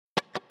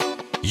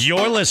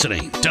You're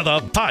listening to the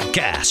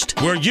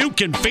podcast where you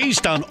can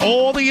feast on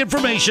all the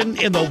information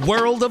in the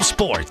world of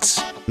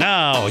sports.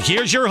 Now,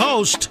 here's your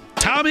host,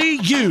 Tommy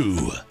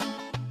Yu.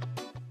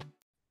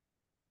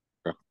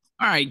 All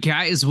right,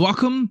 guys,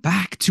 welcome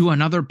back to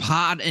another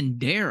Pod and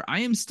Dare.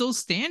 I am still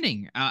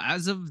standing.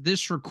 As of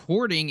this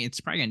recording,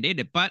 it's probably gonna date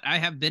it, but I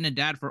have been a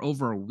dad for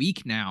over a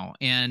week now,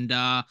 and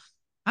I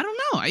don't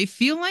know. I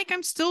feel like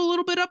I'm still a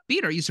little bit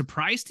upbeat. Are you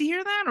surprised to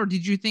hear that, or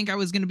did you think I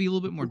was going to be a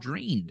little bit more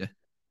drained?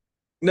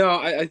 No,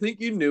 I think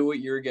you knew what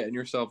you were getting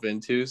yourself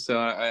into, so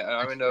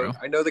I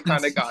know the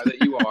kind of guy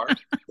that you are.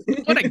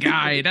 What a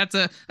guy! That's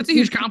a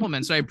huge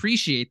compliment. So I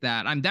appreciate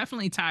that. I'm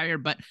definitely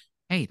tired, but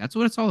hey, that's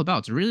what it's all about.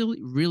 It's really,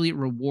 really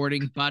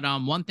rewarding. But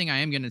one thing I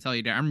am going to tell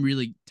you that I'm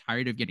really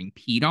tired of getting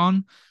peed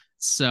on.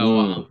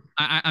 So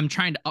I'm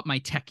trying to up my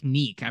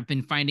technique. I've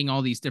been finding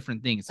all these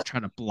different things to try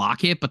to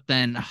block it, but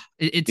then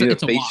it's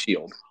a face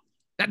shield.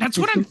 That's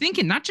what I'm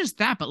thinking. Not just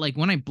that, but like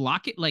when I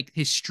block it, like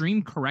his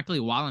stream correctly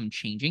while I'm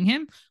changing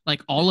him,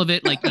 like all of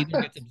it, like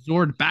either gets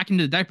absorbed back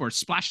into the diaper or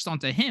splashes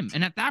onto him.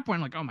 And at that point,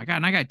 I'm like, oh my God,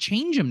 and I got to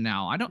change him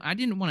now. I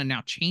didn't want to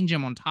now change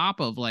him on top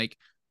of like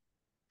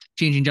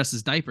changing just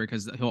his diaper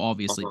because he'll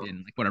obviously be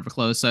in like whatever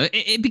clothes. So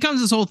it becomes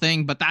this whole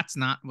thing, but that's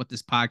not what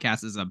this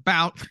podcast is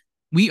about.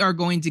 We are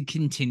going to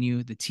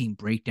continue the team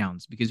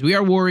breakdowns because we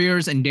are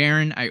warriors. And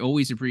Darren, I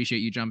always appreciate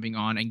you jumping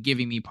on and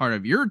giving me part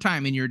of your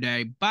time in your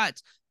day.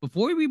 But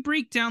before we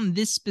break down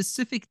this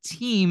specific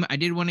team, I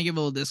did want to give a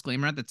little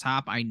disclaimer at the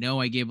top. I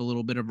know I gave a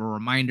little bit of a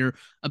reminder,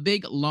 a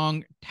big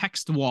long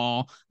text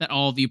wall that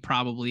all of you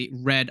probably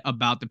read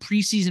about the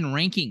preseason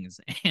rankings.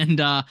 And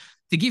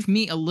to give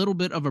me a little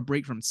bit of a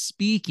break from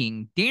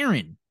speaking,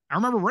 Darren, I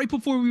remember right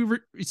before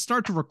we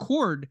start to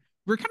record,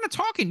 we were kind of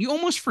talking. You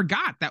almost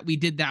forgot that we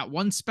did that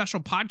one special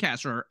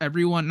podcast where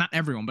not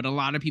everyone, but a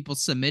lot of people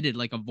submitted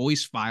like a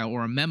voice file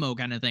or a memo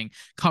kind of thing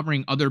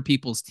covering other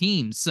people's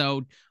teams.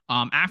 So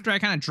after I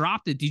kind of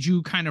dropped it, did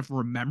you kind of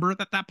remember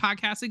that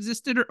podcast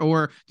existed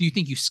or do you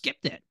think you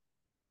skipped it?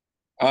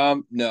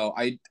 No,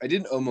 I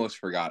didn't almost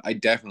forgot. I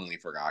definitely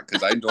forgot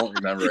because I don't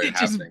remember it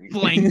happening. Just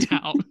blanked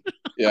out.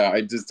 Yeah,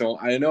 I just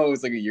don't. I know it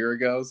was like a year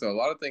ago, so a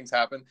lot of things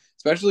happen,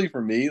 especially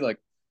for me. Like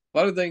a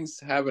lot of things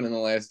happen in the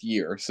last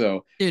year.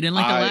 So, dude, in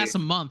like the last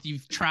month,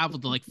 you've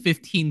traveled to like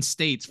 15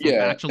 states for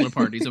bachelor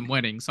parties and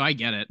weddings. So I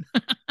get it.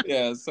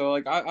 Yeah. So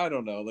like, I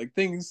don't know, like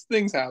things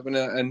happen,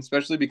 and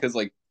especially because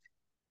like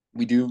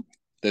we do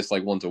this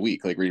like once a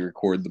week, like we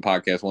record the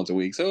podcast once a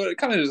week. So it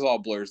kind of just all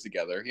blurs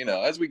together. You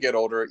know, as we get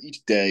older,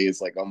 each day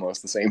is like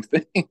almost the same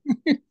thing.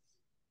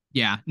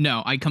 Yeah,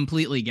 no, I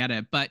completely get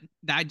it. But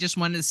I just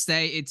wanted to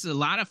say it's a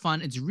lot of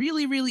fun. It's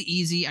really, really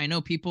easy. I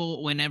know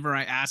people, whenever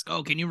I ask,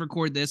 oh, can you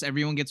record this?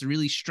 Everyone gets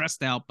really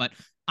stressed out. But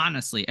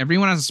honestly,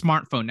 everyone has a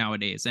smartphone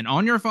nowadays. And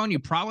on your phone, you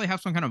probably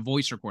have some kind of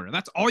voice recorder.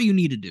 That's all you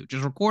need to do.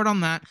 Just record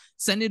on that,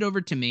 send it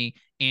over to me.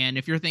 And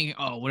if you're thinking,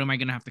 oh, what am I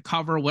going to have to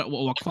cover?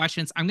 What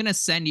questions? I'm going to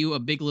send you a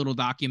big little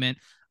document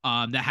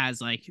that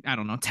has like, I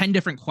don't know, 10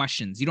 different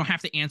questions. You don't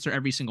have to answer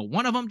every single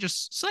one of them.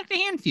 Just select a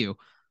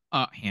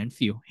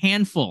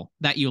handful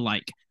that you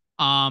like.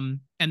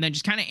 And then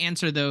just kind of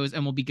answer those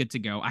and we'll be good to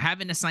go. I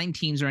haven't assigned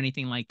teams or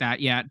anything like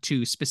that yet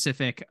to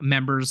specific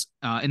members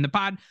in the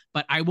pod,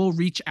 but I will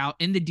reach out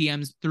in the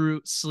DMs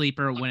through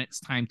Sleeper when it's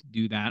time to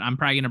do that. I'm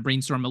probably going to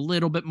brainstorm a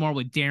little bit more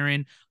with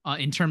Darren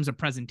in terms of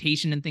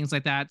presentation and things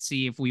like that.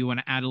 See if we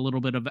want to add a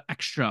little bit of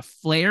extra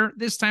flair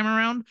this time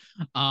around.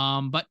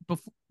 But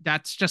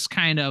that's just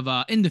kind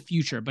of in the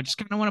future, but just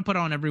kind of want to put it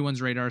on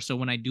everyone's radar. So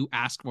when I do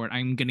ask for it,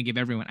 I'm going to give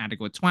everyone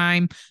adequate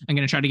time. I'm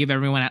going to try to give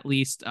everyone at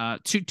least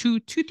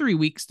 3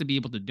 weeks to be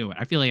able to do it.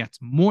 I feel like that's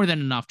more than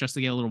enough just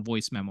to get a little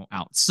voice memo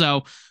out.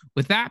 So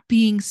with that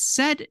being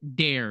said,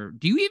 Dare,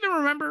 do you even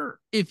remember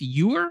if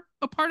you were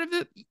a part of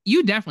it?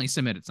 You definitely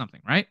submitted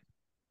something, right?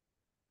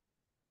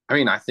 I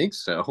mean, I think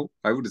so.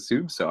 I would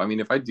assume so. I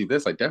mean, if I do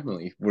this, I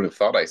definitely would have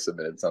thought I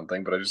submitted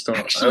something, but I just don't.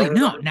 Actually,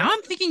 no. Now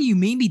I'm thinking you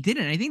maybe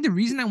didn't. I think the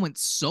reason I went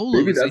solo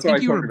is I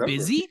think you were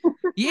busy.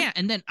 Yeah,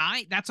 and then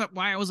that's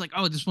why I was like,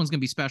 oh, this one's gonna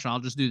be special. I'll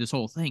just do this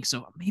whole thing.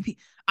 So maybe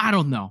I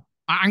don't know.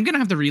 I'm gonna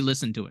have to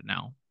re-listen to it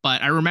now.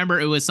 But I remember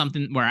it was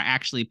something where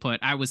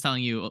I was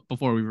telling you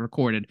before we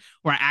recorded,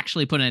 where I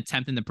actually put an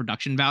attempt in the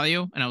production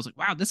value. And I was like,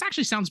 wow, this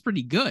actually sounds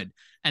pretty good.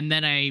 And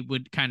then I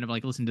would kind of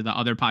like listen to the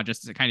other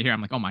podcasts to kind of hear,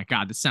 I'm like, oh my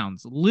God, this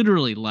sounds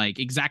literally like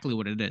exactly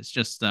what it is.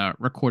 Just a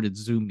recorded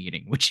Zoom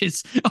meeting, which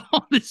is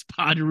all this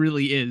pod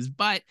really is.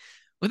 But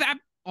with that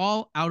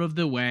all out of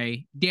the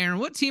way, Darren,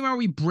 what team are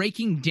we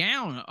breaking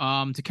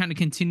down to kind of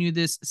continue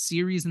this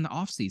series in the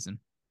off season?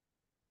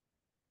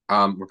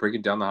 We're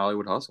breaking down the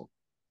Hollywood Hustle.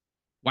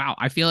 Wow,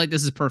 I feel like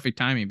this is perfect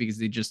timing because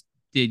they just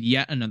did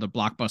yet another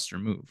blockbuster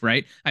move,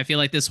 right? I feel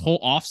like this whole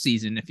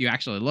offseason, if you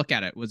actually look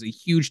at it, was a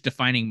huge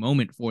defining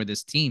moment for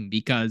this team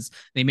because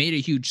they made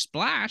a huge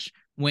splash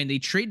when they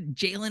traded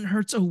Jalen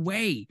Hurts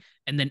away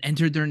and then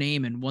entered their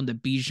name and won the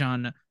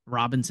Bijan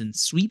Robinson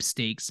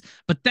sweepstakes.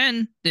 But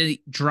then they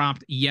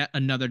dropped yet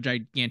another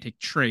gigantic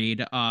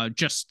trade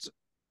just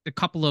a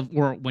couple of,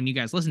 or when you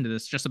guys listen to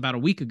this, just about a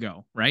week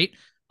ago, right?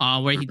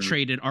 where he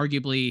traded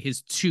arguably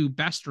his two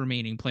best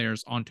remaining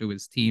players onto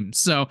his team.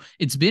 So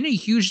it's been a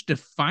huge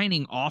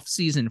defining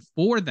offseason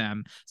for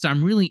them. So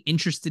I'm really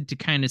interested to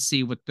kind of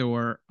see what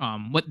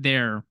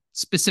their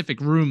specific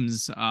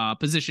rooms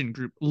position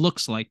group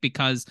looks like,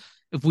 because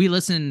if we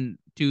listen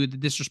to the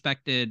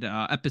Disrespected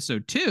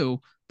episode 2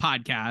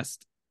 podcast,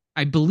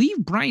 I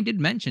believe Brian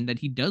did mention that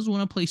he does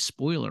want to play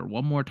spoiler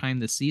one more time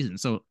this season.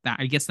 So that,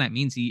 I guess that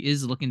means he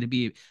is looking to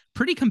be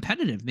pretty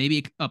competitive,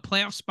 maybe a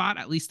playoff spot,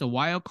 at least a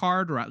wild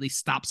card, or at least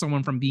stop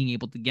someone from being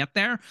able to get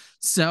there.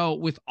 So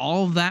with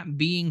all of that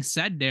being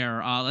said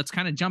there, let's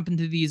kind of jump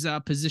into these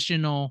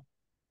positional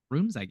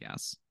rooms, I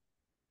guess.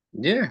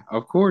 Yeah,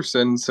 of course.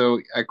 And so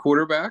at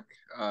quarterback,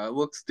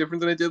 looks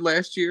different than it did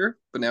last year,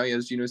 but now he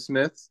has Geno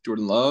Smith,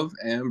 Jordan Love,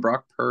 and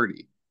Brock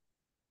Purdy.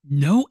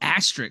 No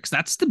asterisks.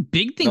 That's the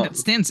big thing that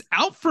stands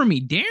out for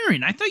me,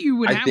 Darren. I thought you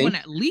would have one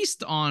at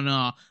least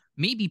on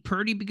maybe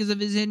Purdy because of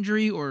his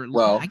injury, or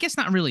I guess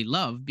not really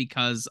Love,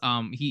 because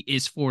he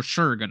is for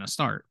sure going to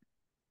start.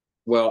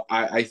 Well,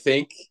 I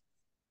think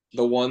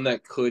the one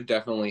that could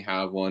definitely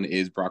have one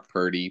is Brock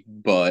Purdy,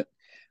 but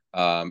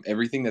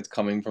everything that's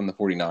coming from the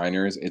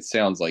 49ers, it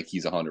sounds like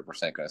he's 100%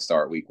 going to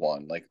start week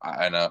 1. Like,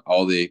 I know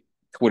all the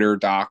Twitter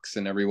docs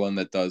and everyone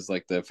that does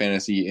like the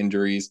fantasy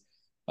injuries,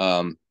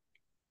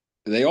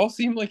 they all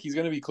seem like he's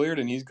going to be cleared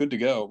and he's good to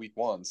go week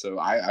 1. So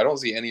I don't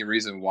see any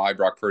reason why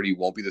Brock Purdy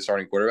won't be the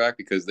starting quarterback,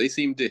 because they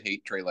seem to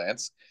hate Trey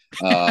Lance.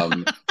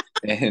 And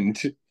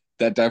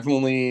that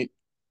definitely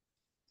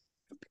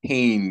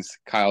pains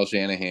Kyle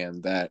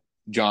Shanahan that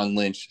John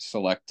Lynch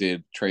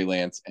selected Trey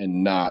Lance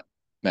and not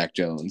Mac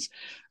Jones.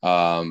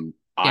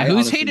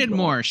 Who's hated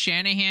more,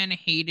 Shanahan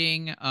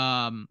hating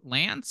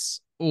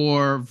Lance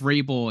or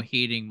Vrabel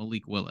hating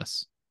Malik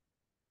Willis?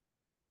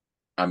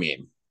 I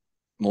mean,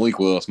 Malik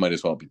Willis might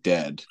as well be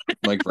dead.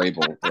 Mike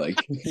Vrabel,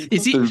 like,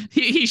 is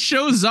he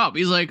shows up.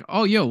 He's like,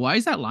 oh, yo, why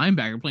is that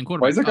linebacker playing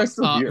quarterback? Why is that guy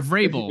still here?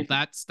 Vrabel,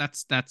 that's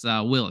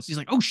Willis. He's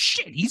like, oh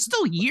shit, he's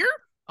still here.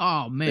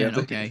 Oh man,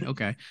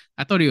 okay.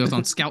 I thought he was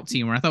on scout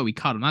team, or I thought we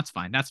cut him. That's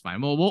fine.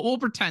 Well, we'll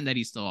pretend that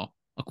he's still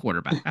a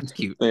quarterback. That's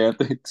cute. They have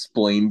to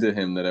explain to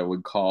him that it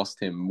would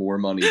cost him more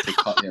money to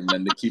cut him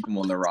than to keep him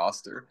on the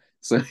roster.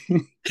 So.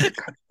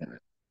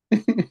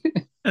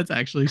 That's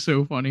actually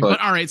so funny. But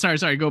all right,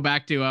 sorry. Go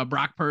back to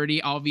Brock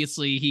Purdy.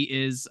 Obviously, he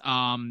is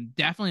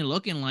definitely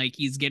looking like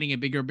he's getting a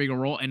bigger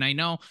role. And I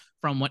know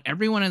from what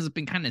everyone has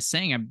been kind of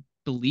saying, I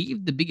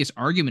believe the biggest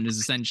argument is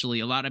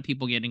essentially a lot of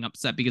people getting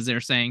upset because they're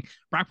saying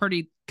Brock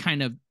Purdy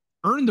kind of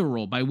earned the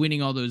role by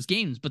winning all those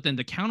games. But then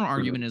the counter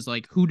argument is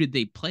like, who did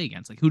they play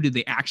against? Like, who did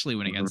they actually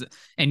win against?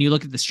 And you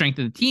look at the strength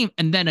of the team.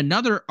 And then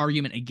another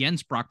argument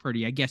against Brock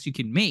Purdy, I guess you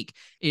can make,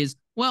 is,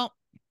 well,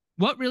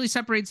 what really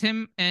separates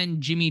him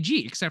and Jimmy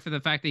G, except for the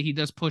fact that he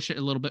does push it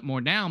a little bit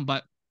more down,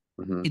 but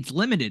it's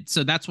limited.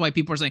 So that's why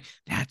people are saying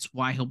that's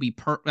why he'll be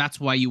that's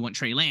why you want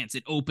Trey Lance.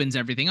 It opens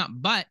everything up.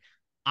 But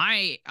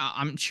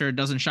I'm sure it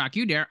doesn't shock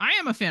you, Dare. I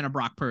am a fan of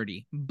Brock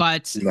Purdy,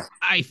 but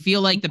I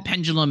feel like the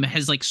pendulum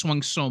has like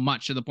swung so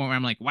much to the point where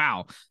I'm like,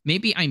 wow,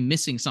 maybe I'm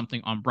missing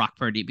something on Brock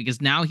Purdy,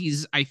 because now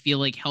I feel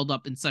like held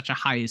up in such a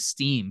high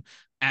esteem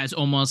as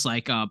almost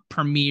like a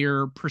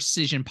premier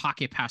precision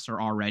pocket passer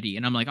already.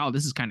 And I'm like, oh,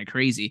 this is kind of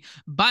crazy.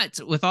 But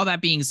with all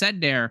that being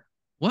said there,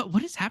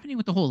 what is happening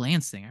with the whole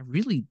Lance thing? I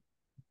really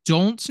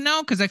don't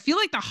know, because I feel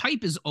like the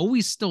hype is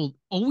always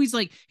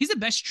like he's the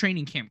best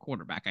training camp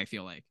quarterback, I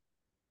feel like.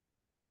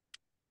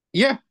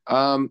 Yeah,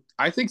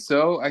 I think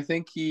so. I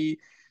think he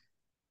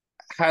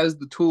has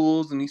the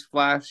tools and he's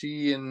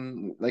flashy,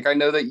 and like, I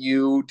know that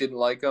you didn't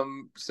like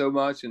him so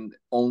much, and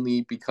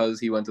only because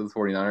he went to the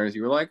 49ers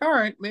you were like, all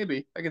right,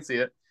 maybe I can see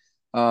it.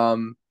 I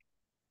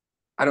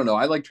don't know.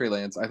 I like Trey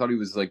Lance. I thought he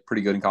was like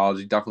pretty good in college.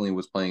 He definitely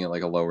was playing at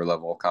like a lower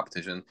level of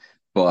competition,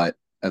 but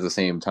at the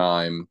same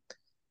time,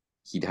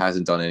 he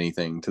hasn't done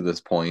anything to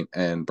this point.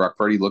 And Brock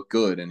Purdy looked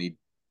good, and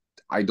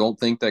I don't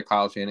think that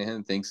Kyle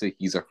Shanahan thinks that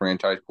he's a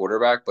franchise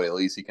quarterback, but at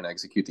least he can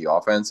execute the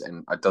offense.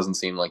 And it doesn't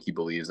seem like he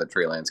believes that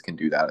Trey Lance can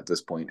do that at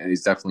this point. And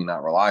he's definitely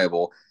not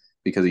reliable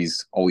because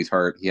he's always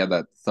hurt. He had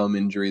that thumb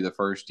injury the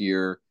first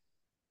year.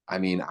 I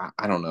mean,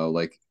 I don't know.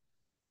 Like,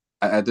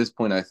 at this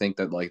point, I think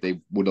that like they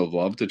would have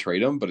loved to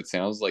trade him, but it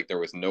sounds like there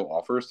was no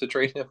offers to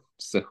trade him.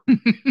 So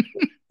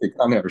they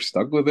kind of are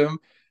stuck with him.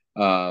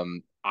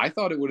 I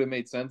thought it would have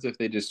made sense if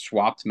they just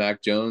swapped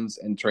Mac Jones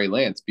and Trey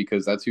Lance,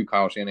 because that's who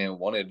Kyle Shanahan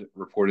wanted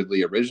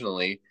reportedly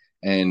originally.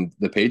 And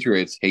the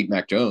Patriots hate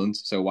Mac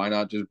Jones, so why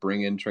not just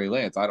bring in Trey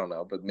Lance? I don't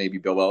know, but maybe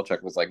Bill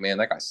Belichick was like, man,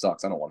 that guy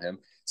sucks. I don't want him.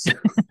 So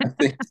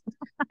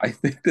I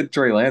think that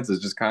Trey Lance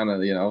is just kind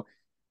of,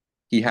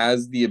 he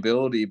has the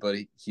ability, but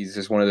he's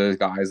just one of those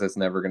guys that's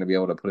never going to be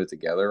able to put it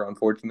together,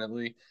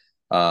 unfortunately.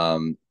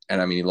 And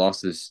I mean, he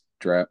lost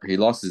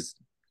his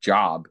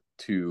job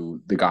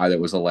to the guy that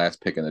was the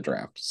last pick in the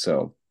draft.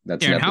 So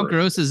that's Aaron, how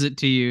gross is it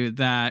to you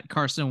that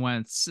Carson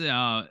Wentz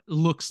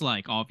looks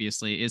like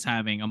obviously is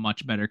having a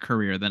much better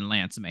career than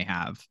Lance may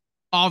have?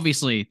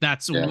 Obviously,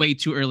 that's way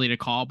too early to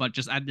call, but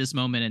just at this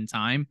moment in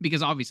time,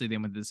 because obviously they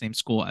went to the same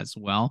school as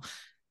well.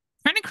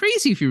 Kind of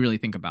crazy if you really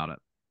think about it.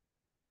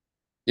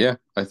 Yeah,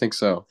 I think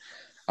so.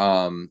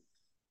 Um,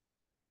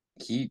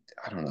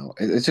 I don't know.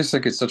 It's just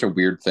like it's such a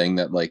weird thing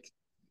that like,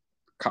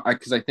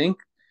 because I think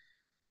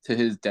to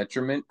his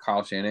detriment,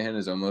 Kyle Shanahan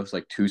is almost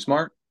like too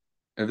smart,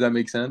 if that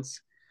makes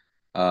sense.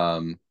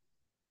 Um,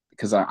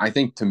 because I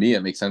think to me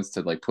it makes sense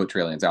to like put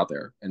Trey Lance out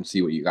there and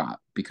see what you got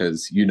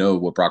because you know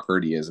what Brock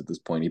Purdy is at this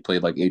point. He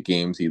played like 8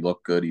 games. He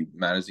looked good. He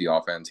managed the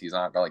offense. He's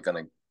not like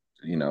gonna,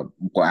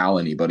 wow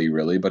anybody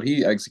really, but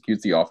he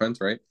executes the offense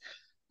right.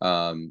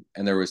 And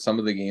there was some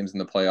of the games in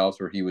the playoffs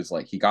where he was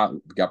like he got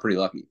pretty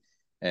lucky.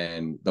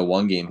 And the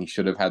one game he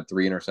should have had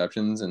 3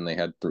 interceptions, and they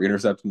had 3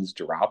 interceptions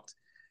dropped.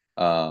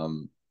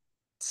 Um,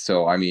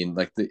 so I mean,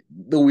 like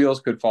the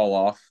wheels could fall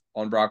off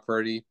on Brock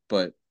Purdy,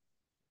 but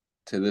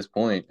to this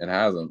point, it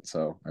hasn't.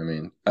 So, I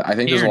mean, I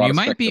think there's a Aaron, lot you of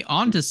might be speculation.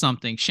 onto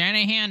something.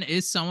 Shanahan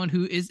is someone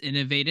who is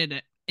innovative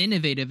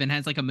and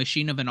has like a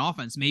machine of an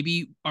offense.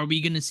 Maybe are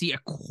we going to see a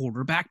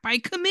quarterback by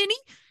committee?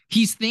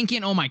 He's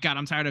thinking, oh my God,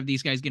 I'm tired of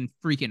these guys getting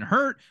freaking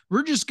hurt.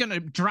 We're just going to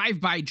drive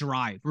by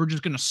drive. We're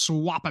just going to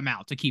swap them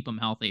out to keep them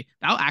healthy.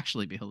 That'll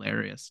actually be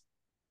hilarious.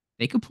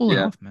 They could pull it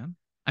Yeah, off, man.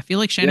 I feel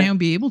like yeah. Shanahan would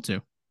be able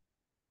to.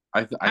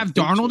 I Have think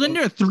Darnold in Shanahan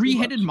there, a can pretty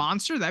three-headed much.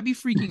 monster. That'd be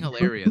freaking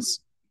hilarious.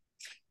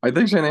 I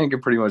think Shanahan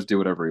can pretty much do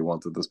whatever he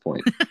wants at this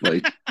point.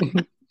 Like,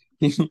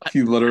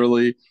 he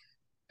literally,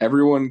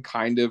 everyone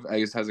kind of, I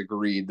guess, has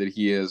agreed that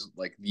he is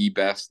like the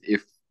best,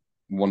 if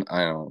one,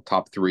 I don't know,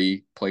 top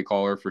 3 play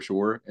caller for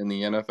sure in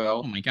the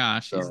Oh NFL. my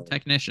gosh, he's a So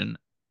technician.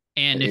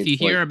 And if you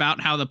it's like, hear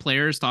about how the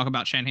players talk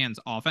about Shanahan's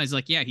offense,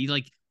 like, yeah, he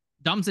like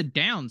dumbs it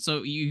down.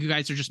 So you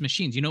guys are just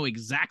machines. You know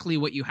exactly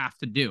what you have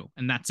to do,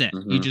 and that's it.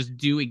 You mhm, just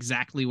do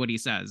exactly what he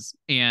says,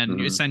 and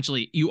mhm,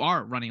 essentially you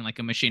are running like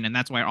a machine, and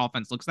that's why our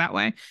offense looks that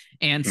way.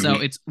 And so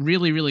mhm. it's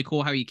really really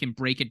cool how you can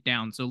break it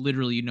down. So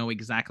literally, you know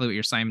exactly what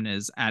your assignment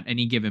is at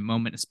any given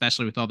moment,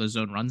 especially with all the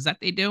zone runs that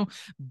they do.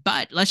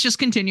 But let's just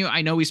continue.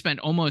 I know we spent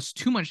almost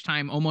too much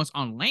time almost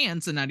on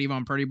Lance and not even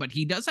on Purdy, but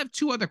he does have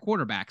 2 other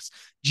quarterbacks.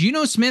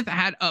 Geno Smith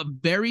had a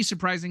very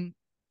surprising,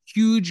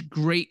 huge,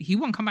 great. He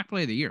won comeback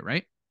player of the year,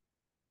 right?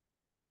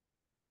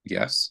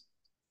 Yes,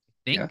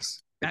 Think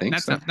yes, I think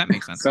so. that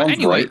makes sense. But Sounds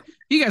anyway, right.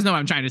 you guys know what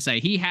I'm trying to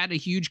say. He had a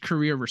huge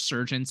career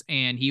resurgence,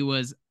 and he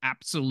was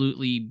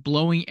absolutely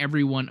blowing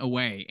everyone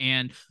away.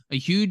 And a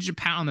huge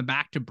pat on the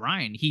back to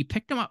Brian. He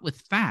picked him up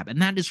with Fab,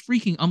 and that is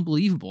freaking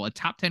unbelievable. A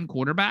top 10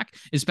 quarterback,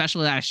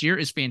 especially last year,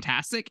 is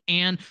fantastic.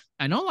 And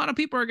I know a lot of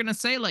people are gonna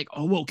say like,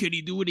 "Oh well, can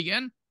he do it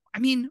again?" I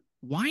mean,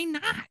 why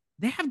not?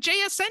 They have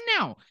JSN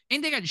now,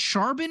 and they got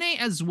Charbonnet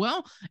as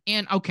well.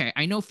 And okay,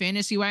 I know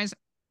fantasy wise,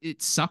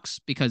 it sucks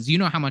because you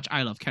know how much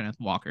I love Kenneth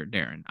Walker,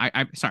 Darren.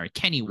 I sorry,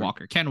 Kenny Mhm,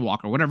 Walker, Ken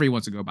Walker, whatever he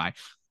wants to go by.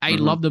 I mhm,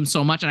 loved him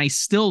so much, and I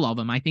still love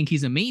him. I think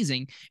he's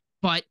amazing.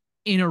 But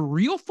in a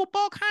real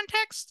football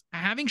context,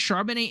 having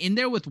Charbonnet in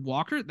there with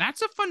Walker,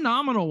 that's a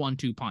phenomenal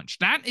 1-2 punch.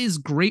 That is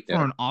great for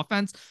yeah. an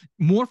offense.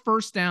 More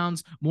first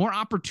downs, more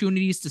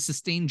opportunities to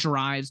sustain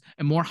drives,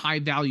 and more high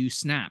value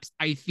snaps.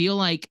 I feel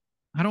like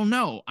I don't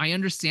know. I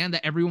understand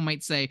that everyone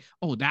might say,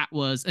 oh, that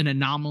was an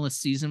anomalous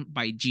season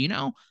by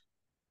Geno.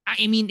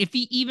 I mean, if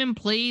he even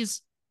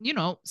plays,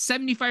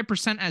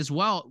 75% as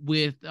well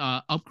with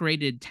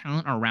upgraded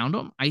talent around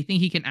him, I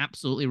think he can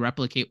absolutely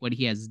replicate what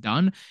he has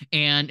done.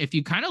 And if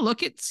you kind of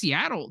look at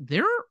Seattle,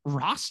 their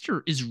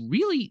roster is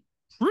really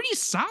pretty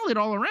solid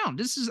all around.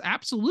 This is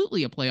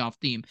absolutely a playoff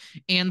team.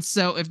 And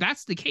so if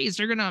that's the case,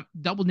 they're going to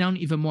double down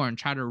even more and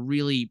try to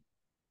really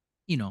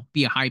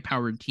be a high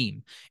powered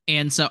team.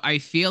 And so I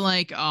feel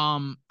like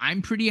I'm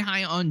pretty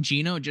high on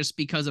Geno just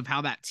because of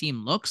how that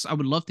team looks. I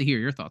would love to hear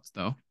your thoughts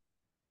though.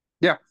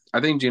 Yeah, I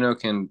think Gino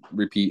can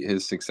repeat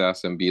his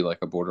success and be like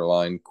a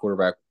borderline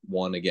quarterback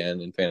 1 again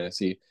in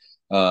fantasy.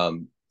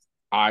 Um,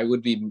 I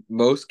would be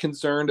most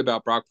concerned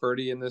about Brock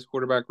Purdy in this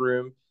quarterback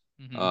room.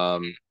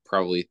 Mm-hmm.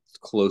 Probably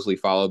closely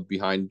followed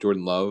behind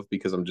Jordan Love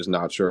because I'm just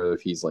not sure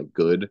if he's like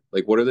good.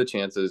 Like, what are the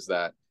chances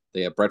that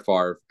they have Brett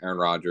Favre, Aaron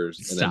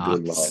Rodgers, and then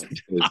Jordan Sucks. Love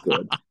is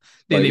good?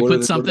 Did Like, they what are put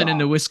the something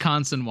into odds?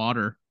 Wisconsin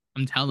water?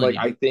 I'm telling Like,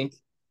 you. I think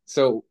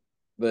so.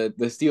 The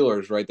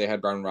Steelers, right? They had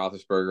Brian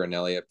Roethlisberger, and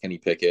now they have Kenny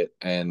Pickett,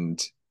 and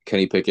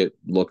Kenny Pickett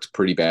looked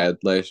pretty bad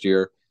last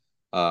year.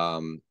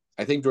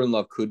 I think Jordan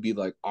Love could be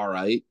like all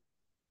right,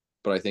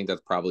 but I think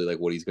that's probably like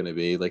what he's going to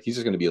be. Like he's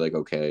just going to be like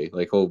okay,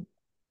 like he'll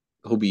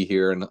be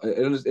here, and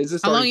it's a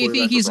How long starting do you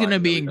think quarterback for he's going Brian to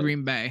and be in everything.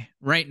 Green Bay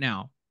right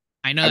now?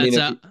 I know I mean,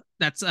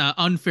 that's a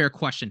unfair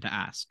question to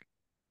ask.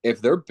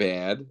 if they're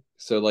bad,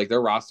 so like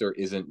their roster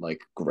isn't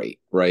like great,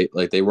 right?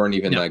 Like they weren't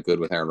even No. that good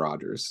with Aaron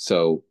Rodgers.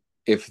 So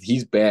if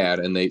he's bad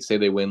and they say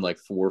they win like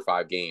 4 or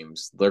 5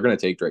 games, they're gonna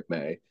take Drake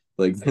May.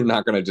 Like they're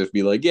not gonna just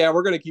be like, yeah,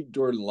 we're gonna keep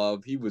Jordan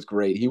Love. He was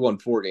great. He won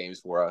 4 games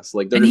for us.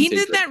 Like they're And gonna he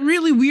take did Drake. that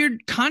really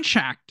weird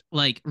contract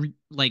like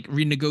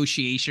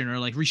renegotiation or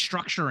like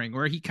restructuring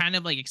where he kind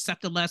of like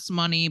accepted less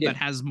money Yeah, but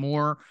has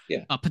more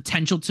yeah,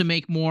 potential to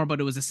make more, but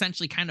it was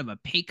essentially kind of a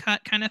pay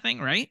cut kind of thing,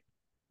 right?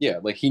 yeah.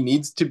 Like he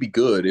needs to be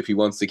good if he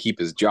wants to keep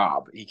his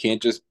job. He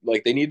can't just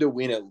like they need to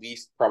win at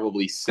least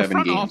probably The seven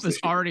front games office this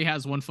year. already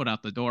has one foot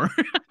out the door.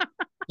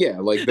 Yeah,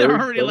 like They're they're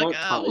already they're like,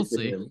 not tied we'll to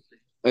see. him,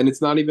 and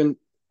it's not even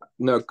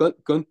no,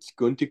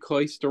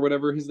 Guntikleist or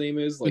whatever his name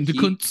is. Like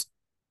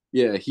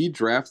yeah, he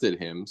drafted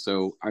him.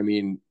 So I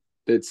mean,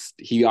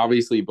 he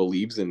obviously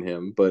believes in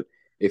him. But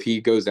if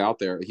he goes out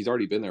there, he's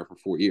already been there for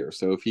 4 years.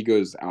 So if he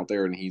goes out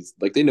there and he's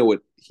like, they know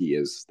what he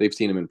is. They've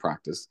seen him in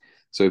practice.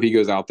 So if he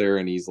goes out there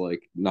and he's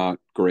like not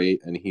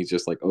great and he's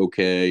just like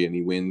okay and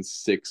he wins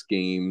 6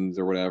 games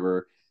or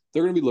whatever,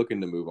 they're gonna be looking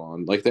to move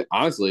on. Like that,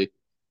 honestly,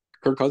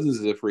 Kirk Cousins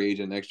is a free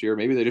agent next year.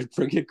 Maybe they just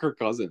bring in Kirk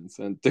Cousins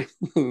and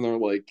they're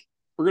like,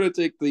 we're gonna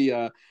take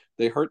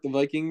they hurt the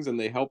Vikings and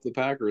they help the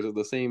Packers at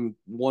the same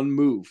one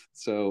move.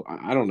 So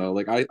I don't know.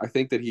 Like I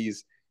think that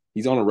he's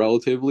on a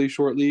relatively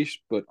short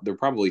leash, but they're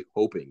probably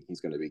hoping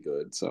he's gonna be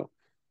good. So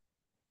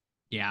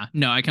Yeah,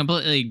 no, I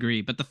completely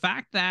agree. But the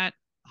fact that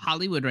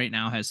Hollywood right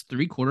now has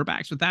 3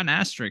 quarterbacks without an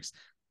asterisk,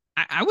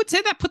 I would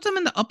say that puts them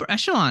in the upper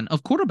echelon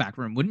of quarterback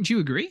room. Wouldn't you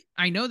agree?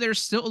 I know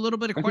there's still a little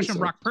bit of question on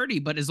Brock Purdy,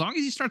 but as long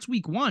as he starts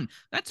week 1,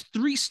 that's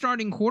 3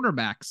 starting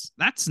quarterbacks.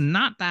 That's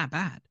not that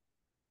bad.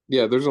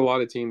 Yeah, there's a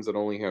lot of teams that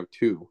only have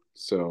 2.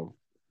 So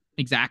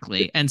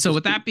exactly. And so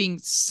with that being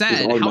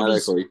said,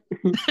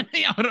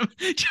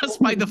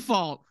 just by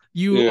default,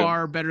 you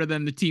are better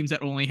than the teams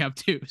that only have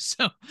 2.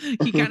 So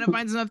he kind of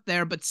finds enough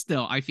there, but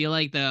still, I feel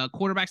like the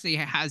quarterbacks that he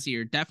has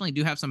here definitely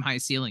do have some high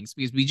ceilings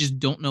because we just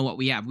don't know what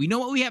we have. We know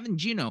what we have in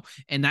Geno,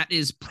 and that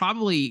is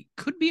probably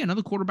could be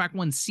another quarterback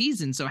 1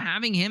 season. So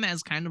having him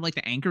as kind of like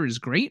the anchor is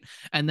great.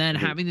 And then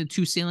having the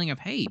 2 ceiling of,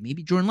 hey,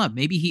 maybe Jordan Love,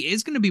 maybe he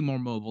is going to be more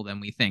mobile than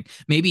we think.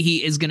 Maybe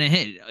he is going to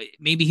hit.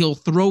 Maybe he'll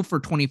throw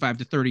for 25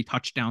 to 30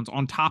 touchdowns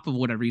on top of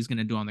whatever he's going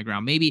to do on the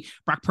ground. Maybe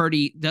Brock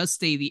Purdy does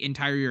stay the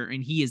entire year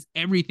and he is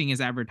everything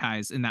is advertised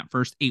in that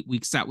first 8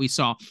 weeks that we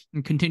saw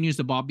and continues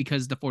the ball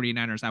because the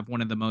 49ers have one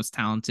of the most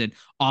talented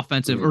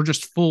offensive or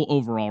just full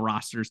overall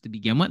rosters to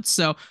begin with.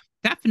 So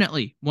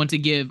definitely want to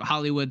give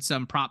Hollywood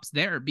some props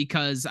there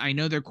because I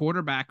know their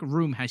quarterback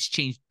room has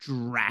changed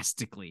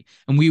drastically.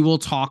 And we will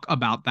talk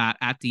about that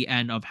at the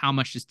end of how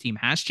much this team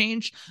has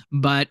changed.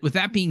 But with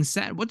that being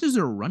said, what does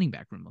their running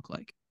back room look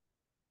like?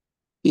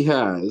 He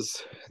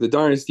has the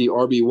Dynasty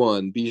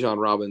RB1, Bijan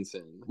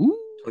Robinson,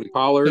 Tony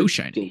Pollard, so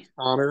shiny. James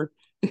Conner,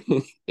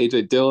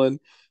 AJ Dillon,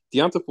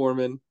 Deonta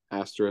Foreman,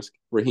 asterisk,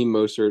 Raheem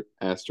Mostert,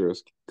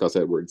 asterisk, Gus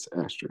Edwards,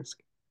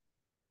 asterisk.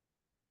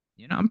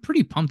 You know, I'm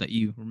pretty pumped that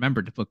you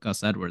remembered to put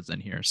Gus Edwards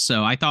in here.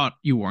 So I thought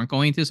you weren't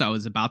going to, so I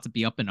was about to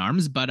be up in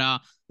arms. But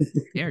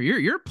yeah,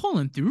 you're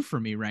pulling through for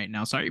me right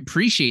now. So I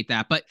appreciate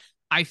that. But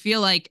I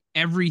feel like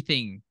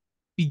everything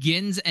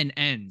begins and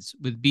ends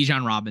with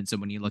Bijan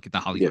Robinson when you look at the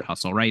Hollywood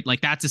hustle, right?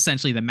 Like that's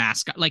essentially the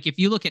mascot. Like if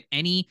you look at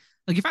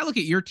if I look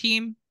at your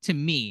team, to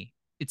me,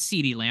 it's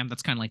CeeDee Lamb.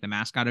 That's kind of like the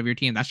mascot of your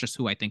team. That's just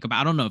who I think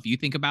about. I don't know if you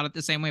think about it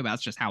the same way, but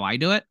that's just how I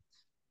do it.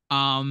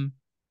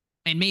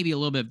 And maybe a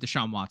little bit of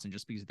Deshaun Watson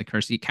just because of the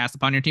curse he cast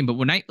upon your team. But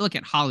when I look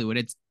at Hollywood,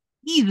 it's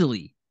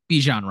easily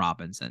Bijan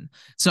Robinson.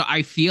 So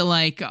I feel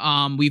like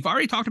we've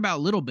already talked about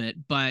a little bit,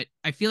 but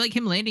I feel like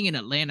him landing in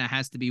Atlanta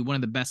has to be one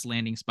of the best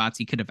landing spots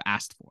he could have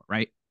asked for,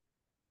 right?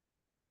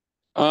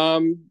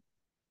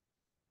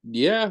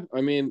 Yeah,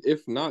 I mean,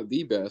 if not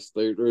the best,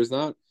 there's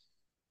not.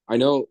 I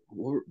know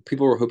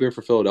people were hoping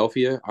for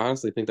Philadelphia. I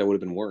honestly think that would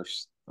have been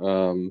worse. I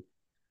know.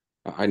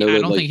 I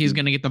don't think he's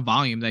going to get the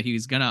volume that he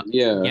was going to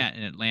get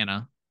in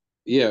Atlanta.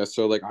 Yeah,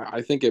 so like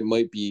I think it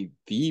might be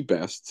the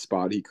best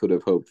spot he could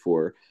have hoped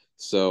for.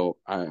 So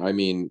I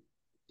mean,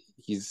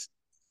 he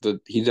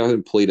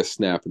hasn't played a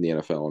snap in the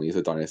NFL, and he's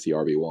a dynasty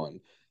RB1.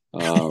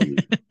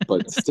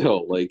 But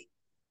still, like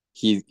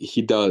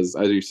he does,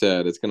 as you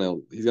said, he's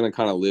gonna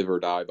kind of live or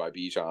die by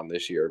Bijan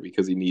this year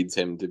because he needs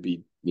him to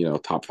be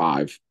top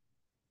 5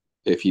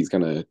 if he's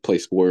gonna play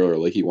spoiler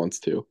like he wants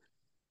to.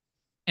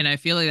 And I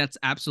feel like that's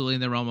absolutely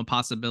in the realm of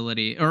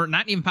possibility, or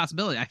not even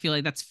possibility. I feel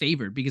like that's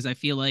favored because I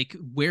feel like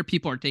where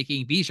people are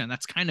taking Bijan,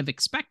 that's kind of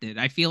expected.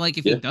 I feel like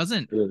if he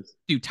doesn't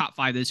do top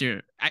 5 this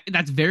year,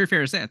 that's very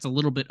fair to say. It's a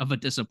little bit of a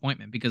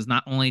disappointment because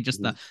not only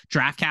just the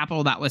draft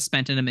capital that was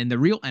spent in him in the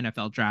real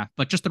NFL draft,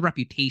 but just the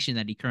reputation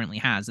that he currently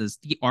has as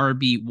the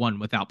RB1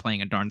 without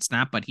playing a darn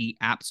snap, but he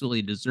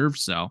absolutely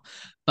deserves so.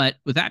 But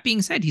with that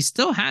being said, he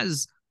still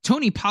has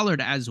Tony Pollard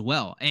as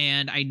well.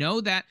 And I know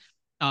that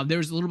there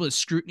was a little bit of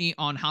scrutiny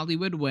on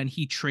Hollywood when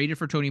he traded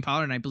for Tony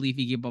Pollard, and I believe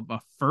he gave up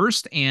a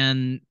first.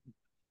 And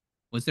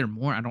was there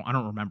more? I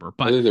don't remember.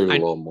 But I think there was a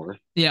little more.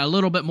 Yeah, a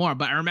little bit more.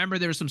 But I remember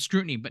there was some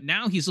scrutiny. But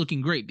now he's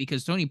looking great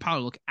because Tony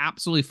Pollard looked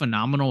absolutely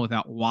phenomenal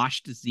without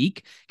washed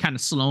Zeke, kind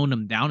of slowing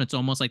him down. It's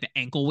almost like the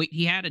ankle weight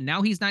he had, and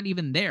now he's not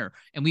even there.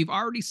 And we've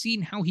already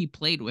seen how he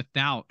played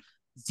without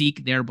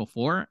Zeke there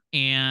before,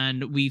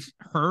 and we've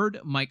heard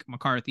Mike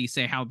McCarthy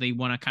say how they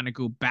want to kind of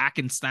go back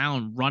in style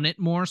and run it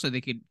more so they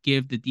could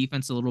give the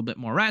defense a little bit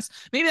more rest.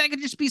 Maybe that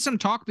could just be some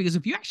talk because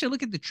if you actually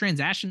look at the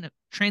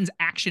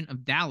transaction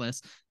of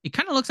Dallas, it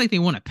kind of looks like they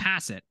want to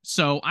pass it.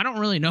 So I don't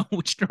really know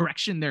which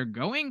direction they're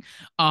going.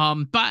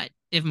 But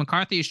if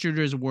McCarthy is true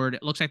to his word,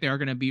 it looks like they are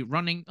going to be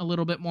running a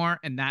little bit more,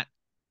 and that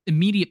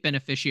immediate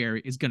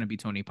beneficiary is going to be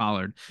Tony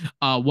Pollard.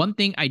 One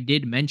thing I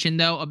did mention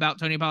though about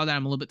Tony Pollard that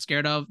I'm a little bit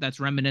scared of, that's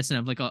reminiscent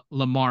of like a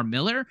Lamar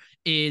Miller,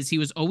 is he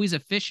was always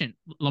efficient,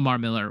 Lamar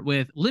Miller,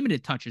 with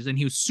limited touches, and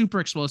he was super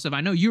explosive.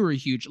 I know you were a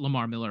huge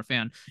Lamar Miller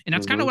fan, and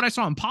that's kind of what I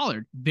saw in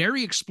Pollard.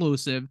 Very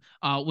explosive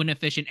when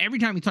efficient. Every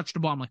time he touched the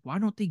ball, I'm like, why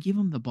don't they give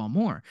him the ball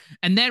more?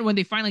 And then when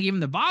they finally gave him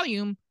the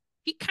volume,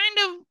 he kind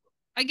of,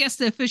 I guess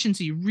the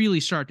efficiency really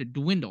started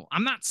to dwindle.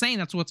 I'm not saying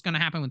that's what's going to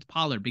happen with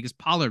Pollard, because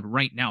Pollard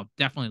right now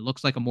definitely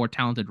looks like a more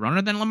talented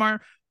runner than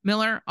Lamar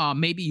Miller.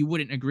 Maybe you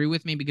wouldn't agree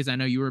with me because I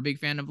know you were a big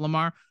fan of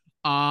Lamar.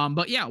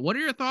 But yeah, what are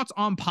your thoughts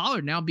on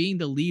Pollard now being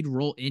the lead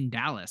role in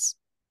Dallas?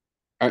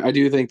 I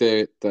do think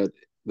that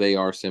they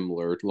are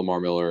similar, Lamar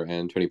Miller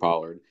and Tony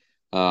Pollard.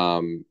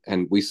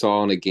 And we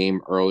saw in a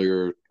game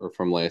earlier or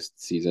from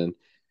last season,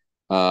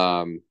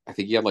 I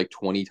think he had like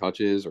 20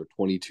 touches or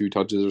 22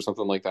 touches or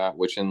something like that,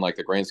 which in like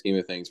the grand scheme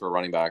of things for a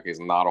running back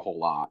is not a whole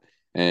lot.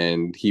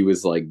 And he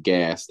was like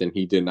gassed and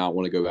he did not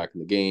want to go back in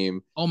the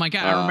game. Oh my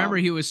God. I remember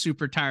he was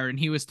super tired and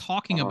he was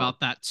talking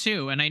about that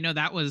too. And I know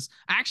that was,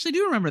 I actually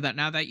do remember that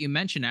now that you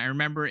mention it. I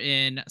remember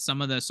in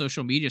some of the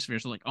social media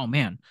spheres, like, oh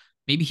man,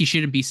 maybe he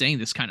shouldn't be saying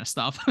this kind of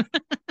stuff.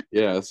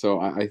 Yeah. So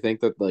I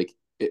think that like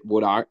it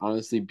would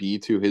honestly be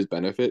to his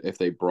benefit if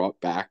they brought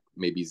back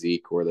maybe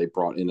Zeke, or they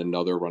brought in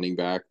another running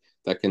back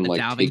that can like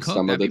Dalvin take Cook,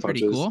 some of that'd the be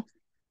pretty touches. cool.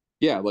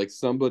 Yeah, like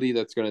somebody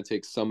that's going to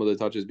take some of the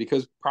touches,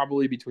 because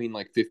probably between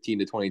like 15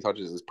 to 20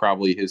 touches is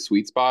probably his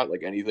sweet spot.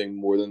 Like anything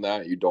more than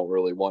that, you don't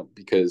really want,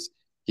 because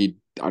I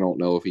don't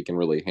know if he can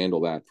really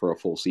handle that for a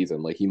full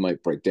season. Like he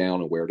might break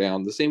down and wear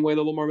down the same way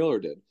that Lamar Miller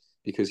did,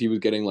 because he was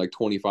getting like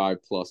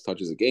 25 plus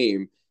touches a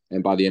game.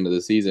 And by the end of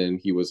the season,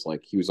 he was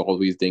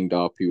always dinged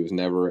up. He was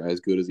never as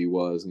good as he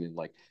was. And then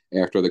like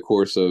after the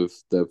course of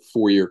the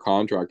 4-year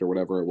contract or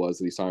whatever it was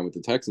that he signed with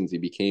the Texans, he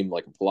became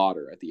like a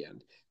plotter at the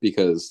end,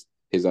 because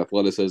his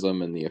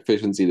athleticism and the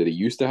efficiency that he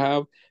used to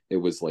have, it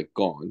was like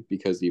gone,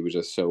 because he was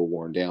just so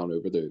worn down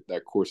over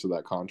that course of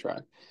that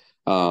contract.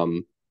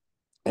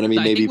 And I mean,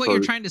 So I maybe think what you're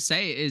trying to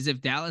say is if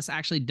Dallas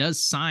actually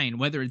does sign,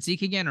 whether it's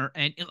Zeke again or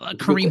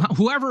Kareem,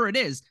 whoever it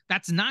is,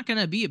 that's not going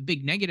to be a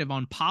big negative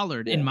on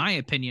Pollard, in my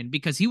opinion,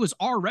 because he was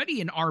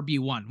already an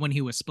RB1 when he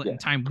was splitting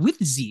time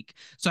with Zeke.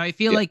 So I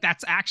feel like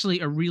that's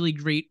actually a really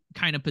great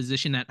kind of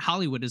position that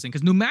Hollywood is in,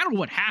 because no matter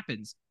what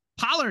happens,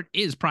 Pollard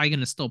is probably going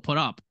to still put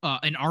up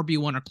an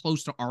RB1 or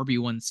close to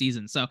RB1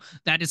 season. So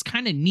that is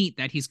kind of neat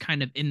that he's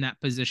kind of in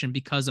that position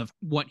because of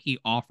what he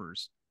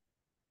offers.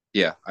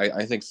 Yeah,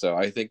 I think so.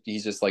 I think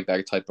he's just like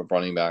that type of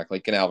running back,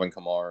 like an Alvin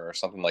Kamara or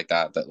something like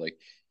that, that like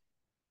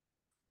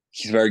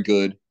he's very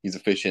good, he's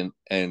efficient,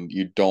 and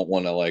you don't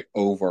want to like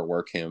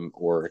overwork him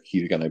or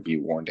he's going to be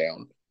worn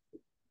down.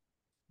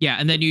 Yeah,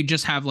 and then you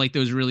just have like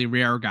those really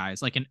rare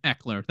guys, like an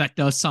Eckler, that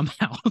does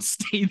somehow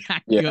stay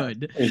that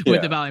good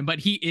with the volume, but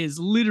he is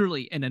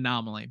literally an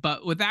anomaly.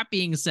 But with that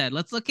being said,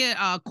 let's look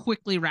at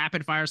quickly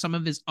rapid fire some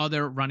of his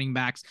other running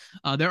backs.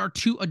 There are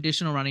 2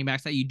 additional running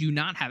backs that you do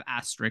not have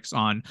asterisks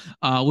on,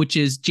 which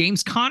is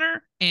James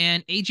Conner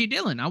and AJ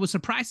Dillon. I was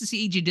surprised to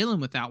see AJ Dillon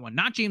with that one,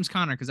 not James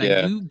Conner, because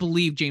I do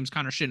believe James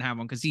Conner shouldn't have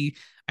one, because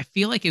I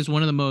feel like is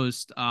one of the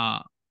most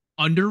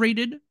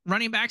underrated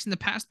running backs in the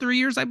past 3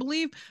 years, I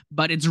believe,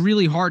 but it's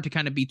really hard to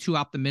kind of be too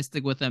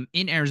optimistic with him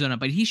in Arizona,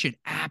 but he should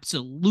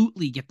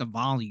absolutely get the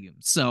volume.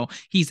 So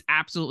he's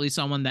absolutely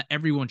someone that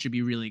everyone should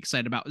be really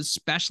excited about,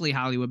 especially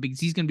Hollywood, because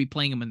he's going to be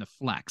playing him in the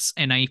flex.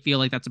 And I feel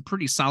like that's a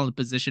pretty solid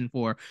position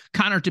for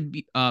Conner to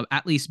be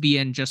at least be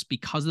in, just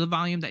because of the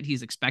volume that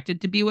he's expected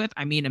to be with.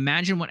 I mean,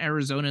 imagine what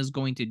Arizona is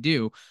going to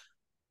do.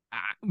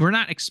 We're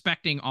not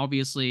expecting,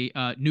 obviously,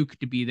 Nuke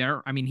to be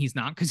there. I mean, he's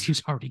not, because he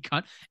was already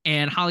cut.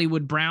 And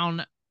Hollywood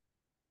Brown,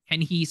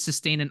 can he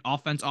sustain an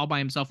offense all by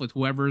himself with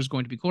whoever is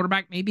going to be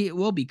quarterback? Maybe it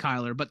will be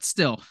Kyler, but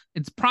still,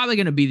 it's probably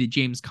going to be the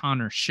James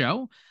Conner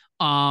show.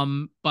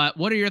 But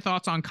what are your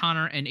thoughts on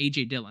Conner and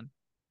AJ Dillon?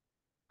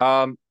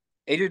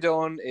 AJ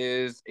Dillon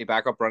is a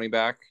backup running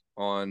back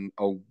on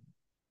a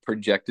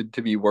projected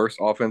to be worse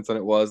offense than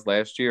it was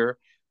last year.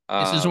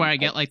 This is where I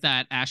get like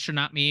that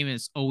astronaut meme,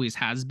 is always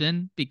has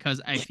been,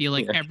 because I feel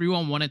like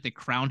everyone wanted to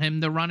crown him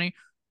the running.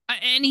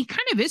 And he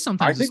kind of is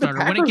sometimes a starter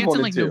when it gets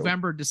in like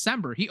November,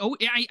 December.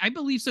 I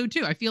believe so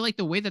too. I feel like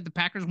the way that the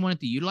Packers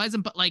wanted to utilize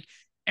him, but like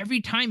every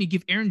time you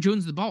give Aaron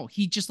Jones the ball,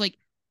 he just like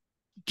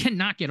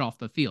cannot get off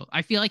the field.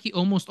 I feel like he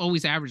almost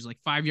always averages like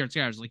 5 yards.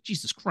 Like,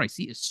 Jesus Christ,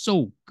 he is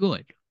so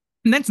good.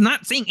 And that's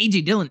not saying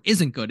AJ Dillon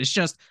isn't good. It's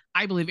just,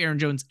 I believe Aaron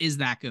Jones is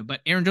that good, but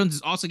Aaron Jones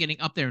is also getting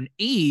up there in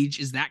age.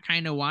 Is that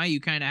kind of why you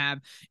kind of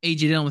have AJ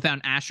Dillon without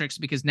an asterisk?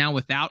 Because now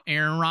without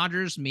Aaron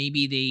Rodgers,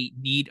 maybe they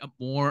need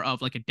more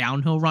of like a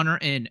downhill runner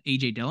in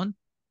AJ Dillon.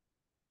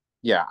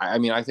 Yeah, I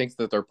mean, I think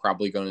that they're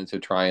probably going to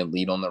try and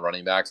lean on the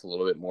running backs a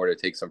little bit more to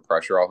take some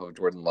pressure off of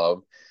Jordan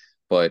Love.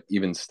 But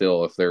even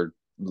still, if they're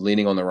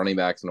leaning on the running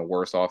backs in a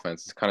worse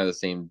offense, it's kind of the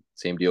same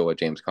deal with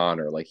James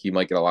Conner. Like he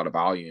might get a lot of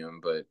volume,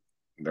 but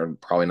they're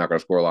probably not going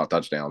to score a lot of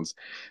touchdowns.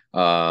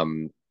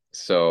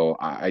 So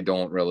I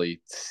don't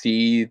really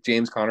see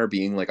James Conner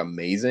being like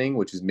amazing,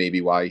 which is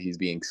maybe why he's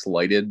being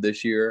slighted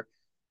this year.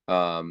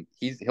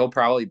 He'll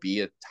probably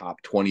be a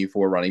top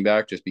 24 running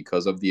back just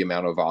because of the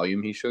amount of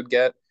volume he should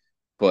get,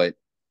 but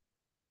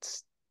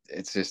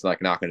it's just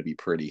like not going to be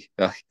pretty.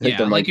 Like Yeah,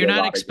 there like might be you're a not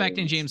lot of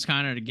expecting games. James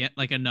Conner to get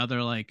like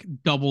another like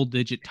double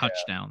digit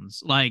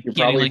touchdowns, like You're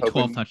getting probably like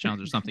 12 hoping,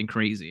 touchdowns or something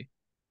crazy.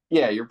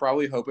 yeah, you're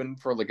probably hoping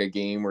for like a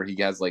game where he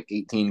has like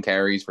 18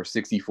 carries for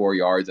 64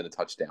 yards and a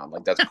touchdown.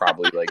 Like that's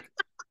probably like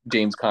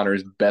James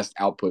Conner's best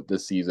output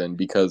this season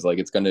because like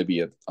it's going to be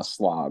a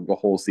slog the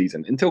whole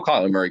season until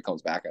Kyler Murray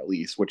comes back at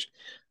least, which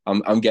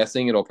I'm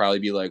guessing it'll probably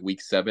be like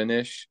week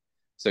 7-ish.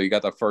 So you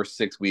got the first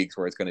 6 weeks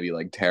where it's going to be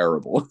like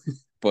terrible.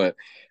 But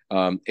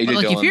But AJ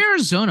like if Dillon, you're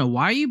Arizona,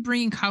 why are you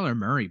bringing Kyler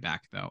Murray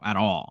back though at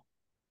all?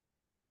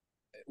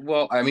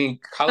 well, I mean,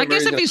 I Kyler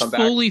guess Murray's if going to he's come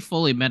back.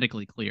 fully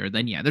medically clear,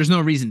 then yeah, there's no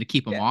reason to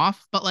keep him Yeah.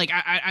 off. But like,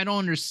 I don't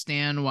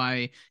understand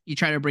why you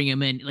try to bring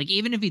him in. Like,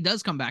 even if he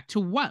does come back, to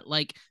what?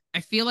 Like,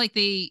 I feel like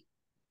they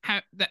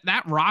have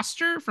that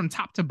roster from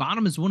top to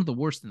bottom is one of the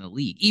worst in the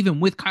league, even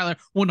with Kyler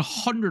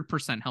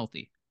 100%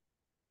 healthy.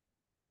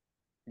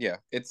 Yeah.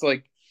 It's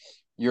like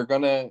you're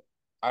going to,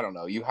 I don't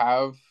know, you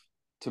have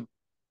to,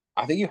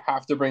 I think you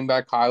have to bring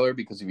back Kyler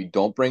because if you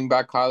don't bring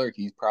back Kyler,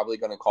 he's probably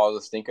going to cause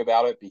us think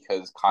about it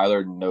because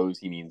Kyler knows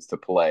he needs to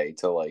play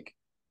to like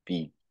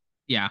be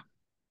Yeah,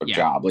 a yeah,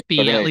 job. Like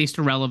they're be at gonna, least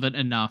relevant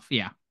enough.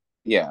 Yeah,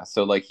 yeah.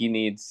 So like he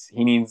needs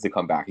to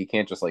come back. He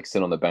can't just like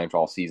sit on the bench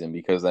all season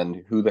because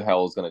then who the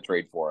hell is going to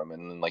trade for him?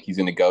 And then like he's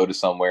going to go to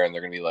somewhere and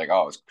they're going to be like,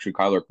 oh, should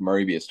Kyler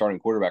Murray be a starting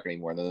quarterback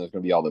anymore? And then there's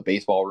going to be all the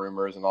baseball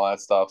rumors and all that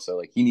stuff. So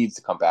like he needs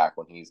to come back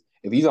when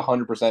if he's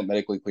 100%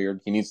 medically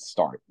cleared, he needs to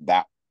start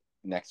that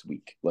next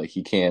week. Like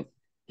he can't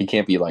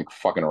be like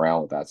fucking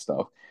around with that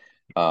stuff.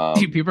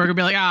 people are gonna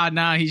be like, ah,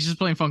 nah, he's just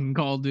playing fucking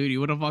Call of Duty.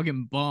 What a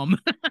fucking bum.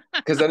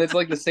 Because then it's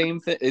like the same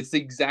thing. It's the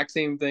exact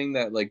same thing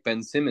that like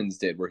Ben Simmons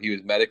did, where he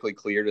was medically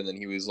cleared and then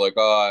he was like,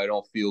 "Oh, I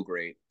don't feel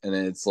great," and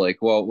then it's like,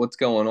 "Well, what's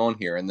going on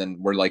here?" And then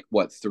we're like,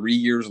 what, 3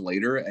 years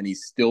later, and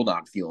he's still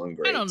not feeling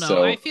I don't great.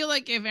 know. I So, feel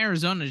like if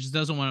Arizona just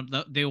doesn't want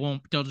to, they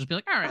won't. They'll just be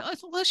like, all right,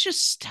 let's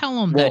just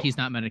tell him that well, he's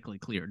not medically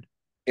cleared.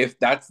 if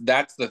that's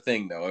the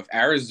thing though, if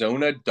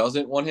Arizona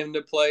doesn't want him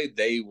to play,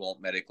 they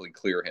won't medically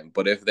clear him.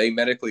 But if they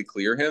medically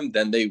clear him,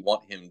 then they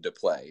want him to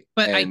play.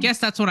 But I And guess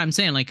that's what I'm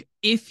saying. Like,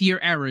 if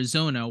you're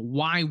Arizona,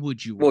 why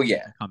would you well, want him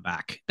yeah, to come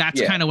back? That's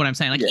yeah, kind of what I'm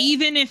saying. Like, yeah.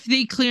 even if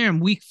they clear him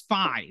week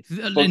 5,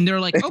 But and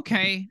they're like,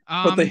 okay,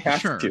 but they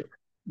have sure, to.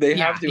 They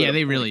yeah, have to yeah, at a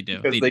they point really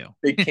do. because They they do.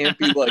 they can't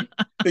be like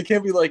they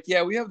can't be like,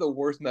 yeah, we have the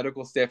worst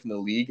medical staff in the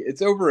league.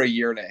 It's over a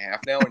year and a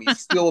half now, and he's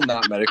still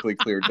not medically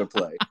cleared to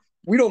play.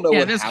 We don't know Yeah,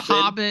 what this happened.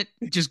 Hobbit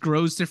just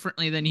grows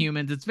differently than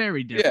humans. It's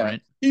very Yeah,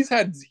 different. he's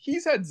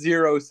had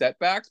zero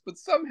setbacks, but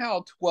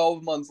somehow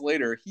 12 months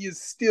later, he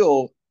is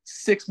still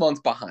 6 months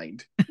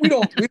behind. We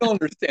don't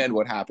understand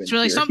what It's happened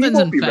really here. He something's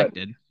won't be ready.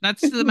 infected.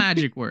 That's the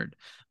magic word.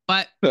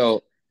 But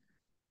So,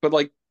 but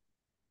like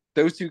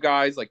those two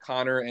guys, like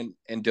Connor and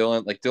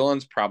Dylan, like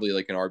Dylan's probably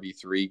like an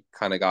RB3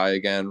 kind of guy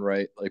again,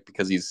 right? Like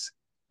because he's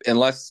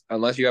unless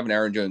you have an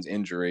Aaron Jones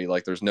injury,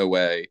 like there's no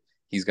way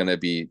he's gonna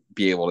be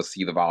able to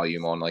see the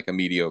volume on like a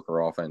mediocre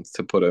offense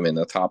to put him in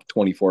the top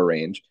 24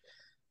 range.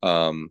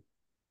 Um,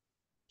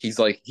 he's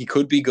like he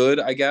could be good,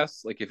 I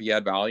guess, like if he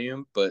had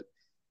volume, but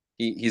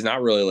he's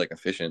not really like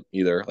efficient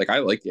either. Like I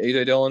like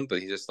AJ Dillon,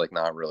 but he's just like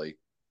not really.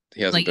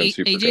 He hasn't like been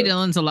super AJ good.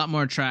 Dillon's a lot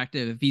more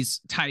attractive if he's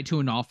tied to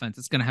an offense.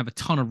 It's going to have a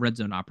ton of red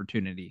zone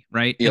opportunity,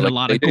 right? Yeah, And a like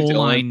lot of AJ goal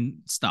Dillon. line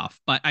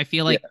stuff. But I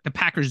feel Yeah. like the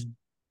Packers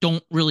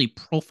don't really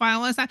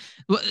profile as that.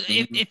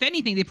 Mm-hmm. If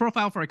anything, they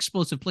profile for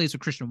explosive plays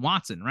with Christian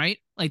Watson, right?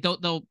 Like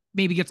they'll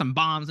maybe get some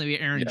bombs. Maybe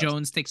Aaron Yes.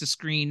 Jones takes a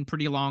screen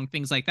pretty long,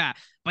 things like that.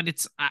 But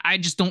I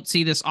just don't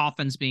see this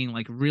offense being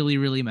like really,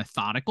 really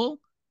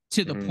methodical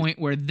to the point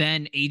where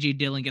then AJ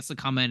Dillon gets to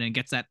come in and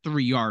gets that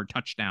 3-yard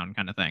touchdown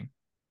kind of thing.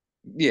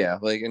 Yeah,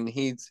 like, and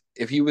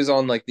if he was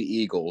on like the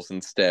Eagles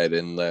instead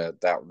in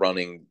that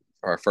running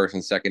or first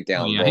and second Oh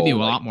down yeah, he'd be a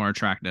role, like, lot more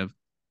attractive.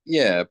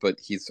 yeah, but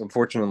he's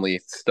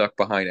unfortunately stuck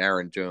behind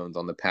Aaron Jones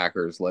on the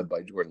Packers, led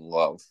by Jordan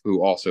Love,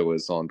 who also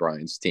is on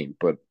Brian's team.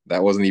 But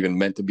that wasn't even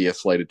meant to be a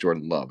slight at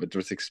Jordan Love. It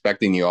was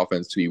expecting the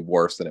offense to be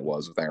worse than it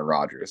was with Aaron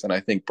Rodgers, and I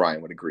think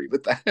Brian would agree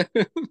with that.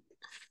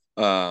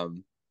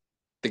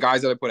 The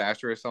guys that I put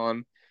asterisks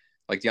on,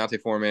 like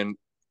D'Onta Foreman,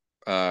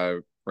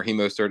 Raheem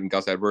Mostert, and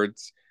Gus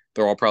Edwards,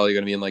 they're all probably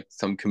going to be in like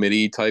some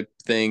committee type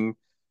thing.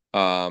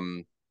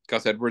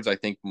 Gus Edwards, I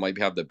think, might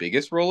have the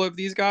biggest role of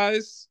these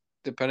guys,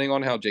 depending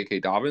on how J.K.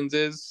 Dobbins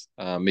is.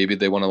 Maybe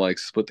they want to like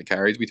split the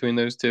carries between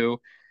those two.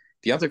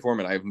 D'Onta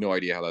Foreman, I have no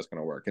idea how that's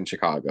going to work in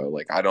Chicago.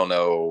 Like, I don't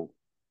know.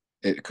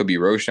 It could be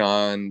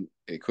Roshan.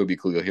 It could be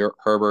Khalil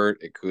Herbert.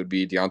 It could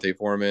be D'Onta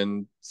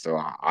Foreman. So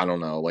I don't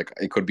know. Like,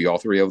 it could be all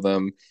three of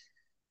them.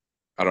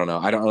 I don't know.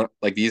 I don't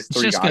like these It's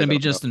three just guys. going to be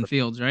Justin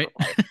Fields, right?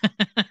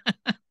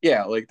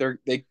 Yeah, like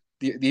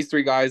these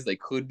three guys, they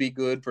could be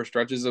good for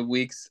stretches of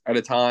weeks at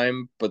a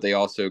time, but they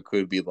also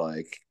could be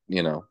like,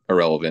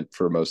 irrelevant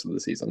for most of the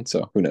season.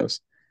 So who knows?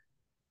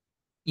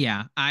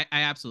 Yeah, I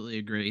absolutely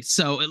agree.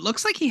 So it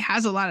looks like he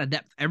has a lot of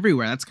depth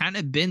everywhere. That's kind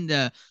of been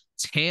the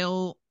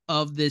tail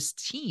of this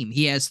team.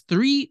 He has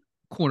 3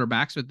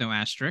 quarterbacks with no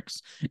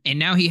asterisks, and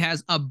now he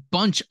has a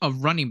bunch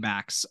of running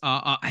backs,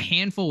 a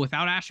handful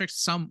without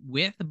asterisks, some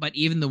with, but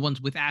even the ones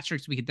with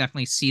asterisks, we could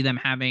definitely see them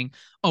having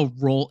a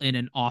role in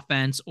an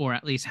offense, or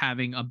at least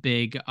having a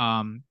big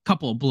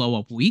couple of blow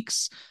up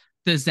weeks.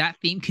 Does that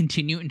theme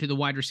continue into the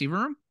wide receiver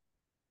room?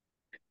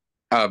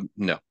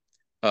 No.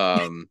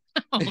 Oh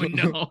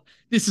no!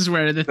 This is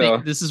where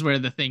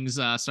the things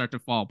start to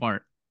fall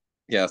apart.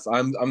 Yes,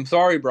 I'm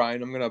sorry,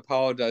 Brian. I'm going to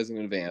apologize in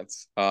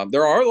advance.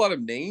 There are a lot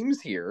of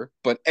names here,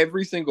 but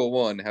every single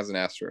one has an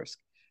asterisk.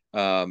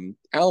 Allen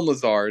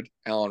Lazard,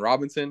 Allen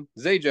Robinson,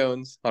 Zay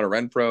Jones, Hunter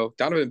Renfrow,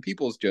 Donovan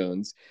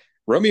Peoples-Jones,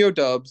 Romeo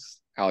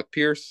Doubs, Alec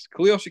Pierce,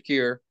 Khalil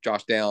Shakir,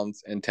 Josh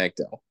Downs, and Tank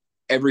Dell.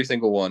 Every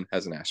single one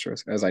has an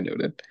asterisk, as I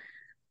noted.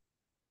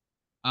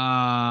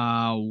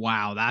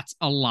 Wow, that's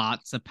a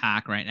lot to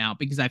pack right now,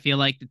 because I feel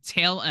like the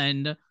tail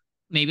end,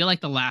 maybe like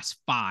the last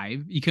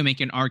 5, you can make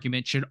an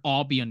argument should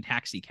all be on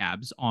taxi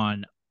cabs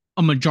on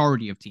a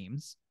majority of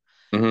teams.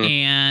 Mhm.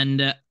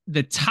 And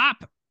the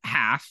top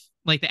half,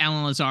 like the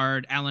Allen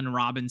Lazard, Allen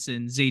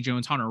Robinson, Zay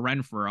Jones, Hunter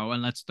Renfrow,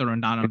 and let's throw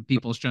in Donovan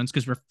Peoples-Jones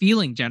because we're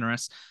feeling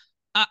generous.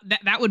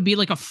 That would be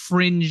like a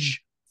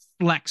fringe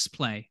flex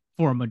play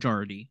for a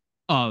majority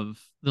of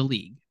the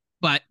league.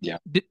 But yeah,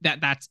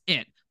 that's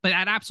it. But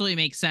that absolutely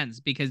makes sense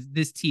because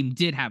this team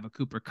did have a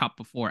Cooper Kupp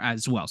before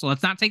as well. So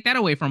let's not take that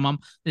away from them.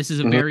 This is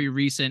a very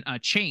recent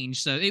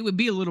change. So it would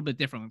be a little bit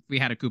different if we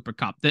had a Cooper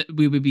Kupp. That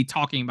we would be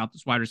talking about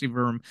this wide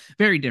receiver room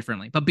very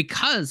differently. But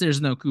because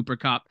there's no Cooper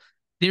Kupp,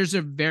 there's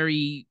a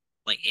very,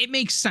 like, it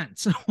makes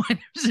sense when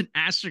there's an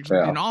asterisk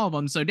in all of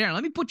them. So Darren,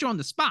 let me put you on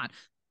the spot.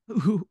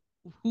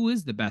 Who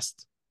is the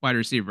best wide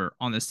receiver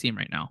on this team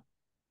right now?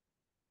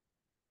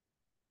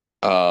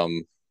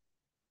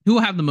 Who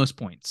will have the most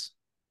points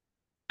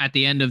at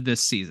the end of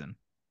this season?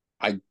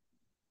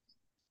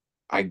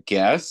 I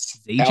guess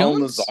Zay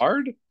Allen Jones?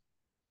 Lazard.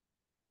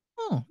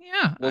 Oh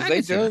yeah. Well,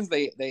 Zay Jones,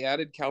 they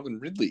added Calvin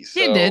Ridley.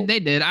 So. They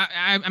did.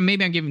 I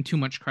maybe I'm giving too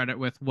much credit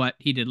with what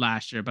he did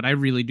last year, but I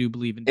really do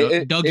believe in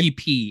Dougie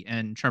P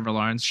and Trevor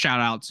Lawrence. Shout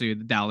out to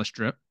the Dallas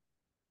Drip.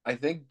 I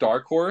think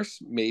dark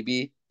horse,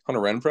 maybe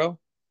Hunter Renfrow.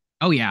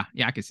 Oh yeah,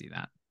 I can see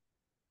that.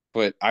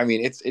 But I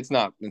mean, it's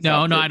not.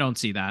 No, I don't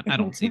see that. I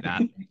don't see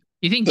that.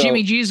 You think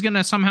Jimmy G is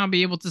gonna somehow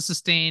be able to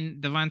sustain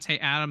Davante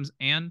Adams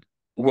and?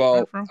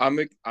 Well,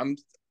 Renfrow?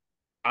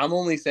 I'm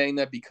only saying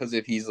that because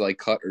if he's like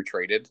cut or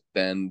traded,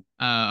 then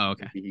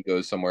okay, he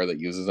goes somewhere that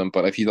uses him.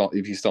 But if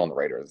he's still on the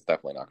Raiders, it's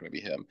definitely not going to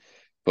be him.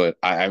 But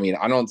I mean,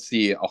 I don't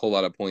see a whole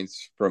lot of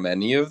points from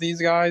any of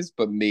these guys.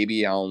 But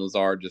maybe Allen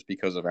Lazard just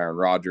because of Aaron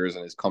Rodgers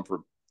and his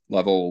comfort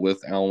level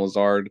with Allen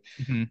Lazard.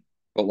 Mm-hmm.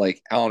 But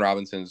like Allen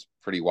Robinson's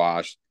pretty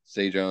washed.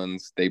 Zay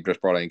Jones, they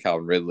just brought in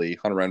Calvin Ridley.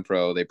 Hunter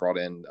Renfrow, they brought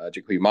in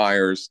Jacoby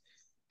Myers,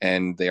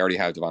 and they already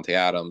have Davante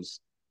Adams.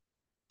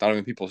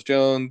 Donovan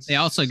Peoples-Jones. They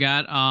also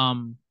got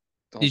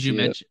did you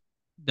mention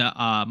the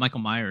Michael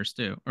Myers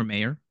too, or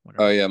Mayer?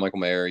 Whatever. Oh yeah, Michael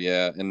Mayer,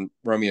 yeah, and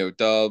Romeo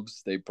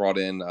Doubs. They brought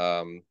in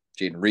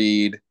Jaden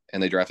Reed,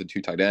 and they drafted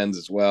 2 tight ends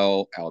as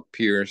well. Alec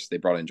Pierce. They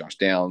brought in Josh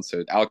Downs.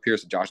 So Alec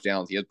Pierce and Josh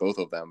Downs, he has both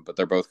of them, but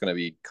they're both going to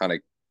be kind of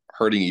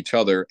hurting each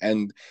other.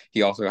 And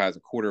he also has a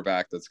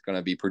quarterback that's going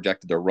to be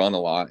projected to run a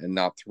lot and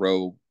not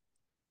throw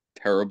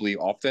terribly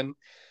often.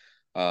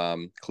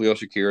 Khalil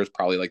Shakir is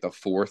probably like the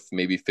 4th,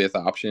 maybe 5th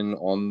option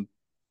on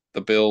the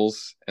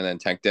Bills, and then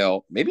Tank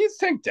Dell. Maybe it's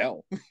Tank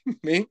Dell.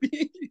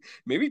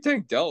 maybe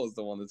Tank Dell is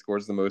the one that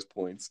scores the most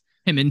points.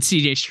 Him and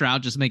CJ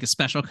Stroud just make a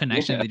special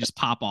connection. Yeah. They just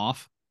pop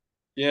off.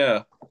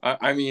 Yeah.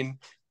 I mean,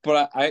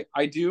 but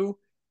I do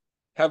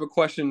have a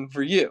question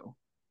for you.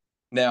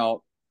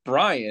 Now,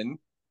 Brian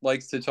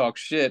likes to talk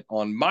shit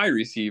on my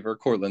receiver,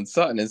 Courtland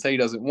Sutton, and say he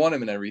doesn't want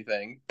him and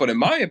everything. But in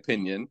my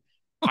opinion,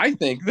 I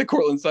think that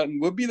Courtland Sutton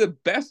would be the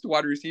best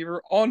wide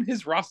receiver on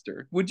his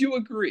roster. Would you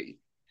agree?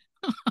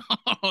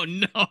 Oh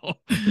no.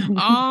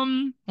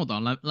 Hold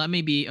on. Let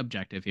me be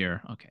objective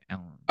here. Okay,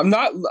 Alan. I'm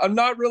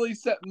not really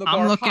setting the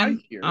bar high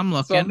here. I'm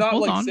looking. So I'm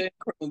not saying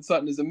Courtland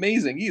Sutton is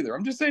amazing either.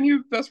 I'm just saying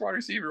he's the best wide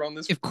receiver on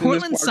this. If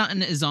Courtland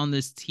Sutton is on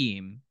this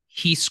team,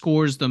 he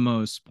scores the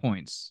most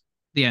points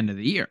at the end of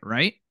the year,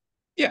 right?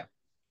 Yeah.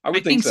 I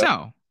would think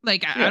so.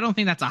 Like, yeah. I don't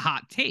think that's a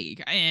hot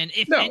take. And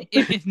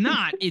if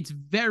not, it's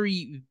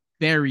very,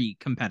 very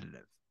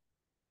competitive.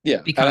 Yeah.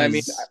 Because I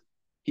mean,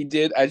 he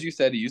did, as you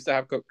said, he used to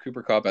have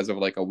Cooper Kupp as of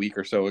like a week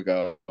or so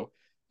ago.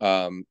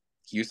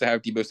 He used to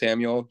have Deebo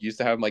Samuel, used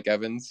to have Mike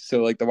Evans.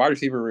 So like the wide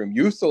receiver room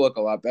used to look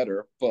a lot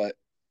better, but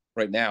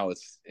right now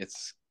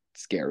it's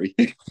scary.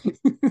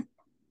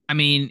 I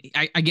mean,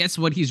 I guess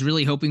what he's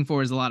really hoping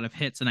for is a lot of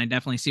hits, and I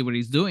definitely see what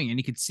he's doing, and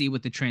you could see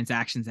with the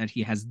transactions that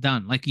he has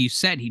done. Like you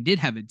said, he did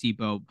have a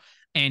Deebo,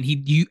 and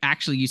you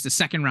actually used a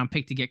 2nd round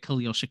pick to get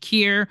Khalil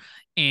Shakir.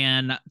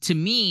 And to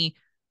me,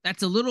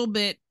 that's a little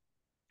bit,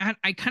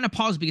 I kind of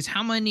pause because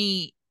how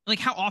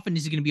often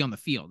is he going to be on the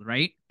field,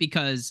 right?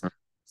 Because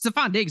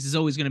Stephon Diggs is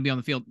always going to be on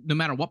the field no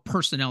matter what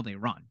personnel they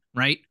run,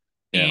 right?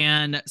 Yeah.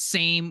 And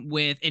same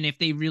with, and if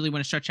they really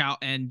want to stretch out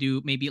and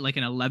do maybe like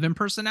an 11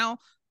 personnel,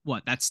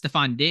 That's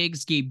Stephon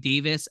Diggs, Gabe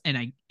Davis,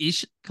 and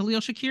is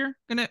Khalil Shakir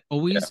gonna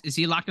always is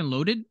he locked and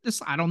loaded?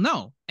 I don't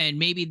know. And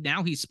maybe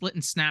now he's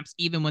splitting snaps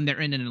even when they're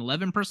in an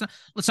 11%.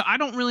 So I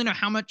don't really know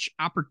how much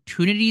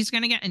opportunity he's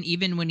gonna get, and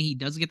even when he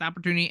does get the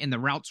opportunity and the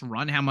routes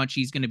run, how much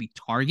he's gonna be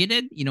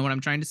targeted. You know what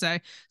I'm trying to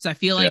say? So I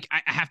feel like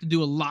I have to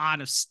do a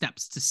lot of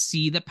steps to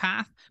see the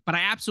path, but I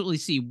absolutely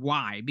see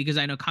why, because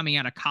I know coming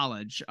out of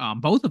college,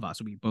 both of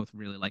us, we both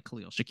really like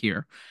Khalil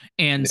Shakir.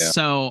 And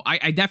so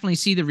I definitely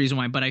see the reason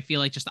why, but I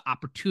feel like just the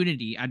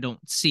opportunity, I don't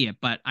see it.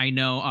 But I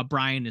know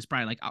Brian is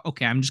probably like,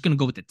 okay, I'm just going to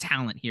go with the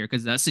talent here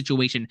because the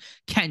situation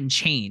can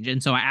change.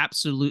 And so I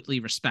absolutely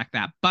respect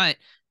that. But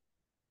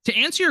to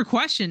answer your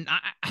question,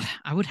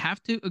 I would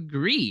have to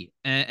agree,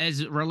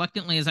 as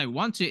reluctantly as I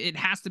want to. It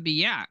has to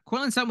be,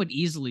 Courtland Sutton would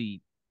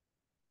easily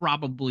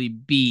probably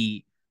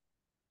be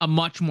a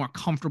much more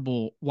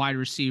comfortable wide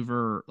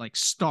receiver like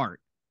start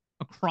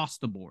across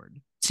the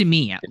board, to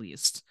me at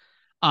least,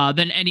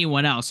 than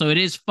anyone else. So it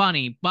is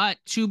funny, but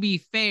to be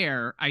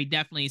fair, I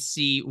definitely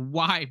see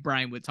why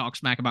Brian would talk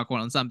smack about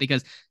Courtland Sutton,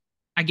 because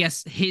I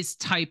guess his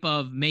type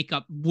of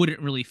makeup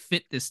wouldn't really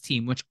fit this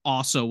team, which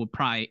also would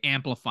probably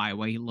amplify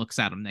why he looks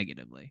at him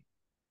negatively.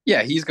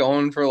 Yeah, he's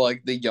going for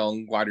like the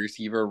young wide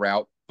receiver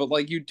route, but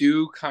like you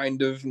do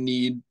kind of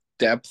need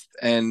depth.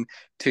 And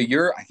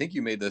I think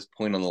you made this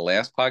point on the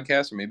last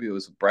podcast, or maybe it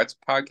was Brett's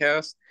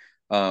podcast,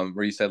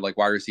 where you said like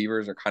wide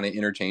receivers are kind of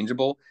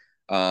interchangeable.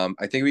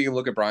 I think we can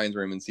look at Brian's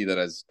room and see that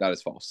as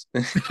false.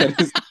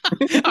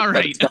 All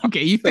right.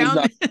 Okay. You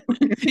found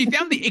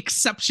the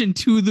exception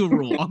to the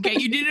rule. Okay.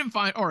 You didn't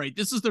find, all right,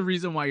 this is the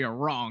reason why you're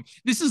wrong.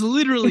 This is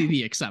literally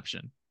the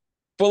exception.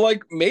 But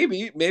like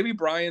maybe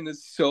Brian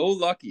is so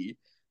lucky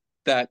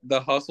that the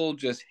hustle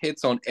just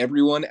hits on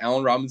everyone.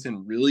 Allen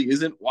Robinson really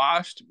isn't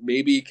washed.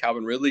 Maybe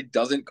Calvin Ridley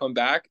doesn't come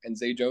back and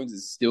Zay Jones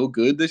is still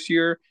good this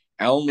year.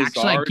 Alan Lazard,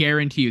 actually, I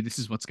guarantee you this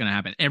is what's going to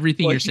happen.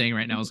 Everything you're saying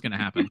right now is going to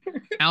happen.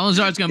 Allen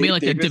Lazard's going to be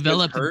like a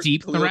developed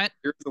deep threat.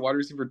 Here's the wide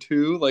receiver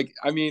too. Like,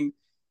 I mean,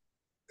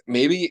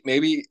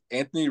 maybe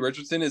Anthony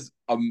Richardson is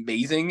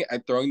amazing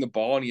at throwing the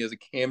ball and he has a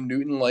Cam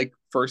Newton like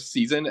first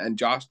season, and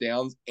Josh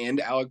Downs and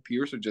Alec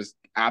Pierce are just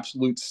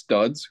absolute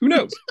studs. Who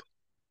knows?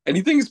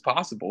 Anything is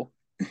possible.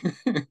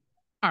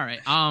 All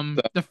right.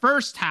 The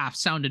first half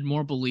sounded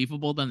more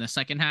believable than the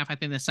second half. I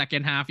think the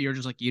second half, you're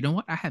just like, you know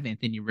what? I have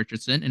Anthony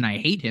Richardson and I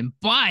hate him,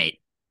 but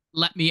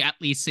let me at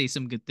least say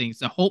some good things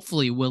to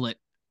hopefully will it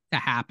to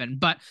happen.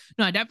 But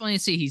no, I definitely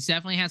see he's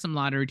definitely had some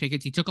lottery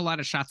tickets. He took a lot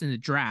of shots in the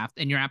draft,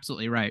 and you're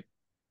absolutely right.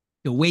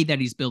 The way that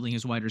he's building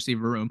his wide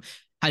receiver room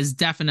has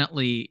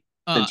definitely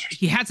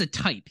he has a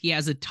type.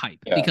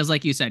 Because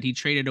like you said, he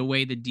traded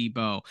away the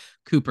Debo,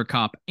 Cooper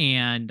Kupp,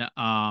 and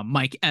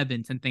Mike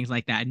Evans and things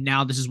like that. And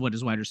now this is what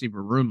his wide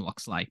receiver room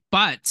looks like.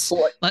 But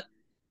what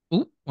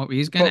were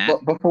you going to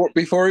add?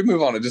 Before we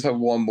move on, I just have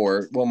one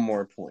more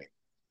point.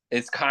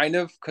 It's kind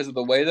of because of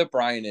the way that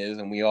Brian is,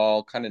 and we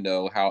all kind of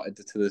know how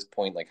to this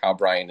point, like how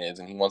Brian is,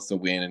 and he wants to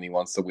win, and he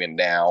wants to win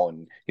now,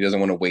 and he doesn't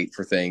want to wait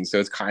for things. So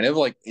it's kind of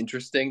like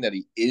interesting that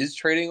he is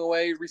trading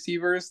away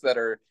receivers that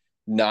are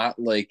not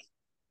like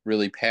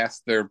really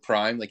past their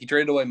prime. Like he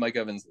traded away Mike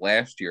Evans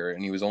last year,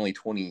 and he was only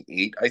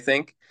 28, I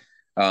think.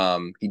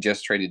 He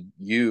just traded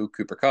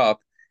Cooper Kupp,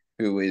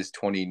 who is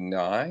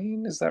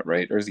 29. Is that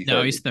right, or is he 30?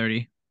 No, he's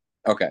 30.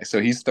 Okay, so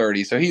he's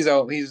 30. So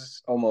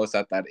he's almost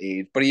at that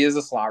age, but he is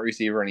a slot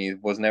receiver, and he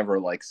was never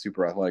like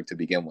super athletic to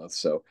begin with.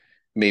 So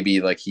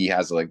maybe like he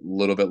has like a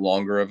little bit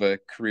longer of a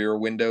career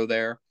window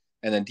there.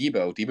 And then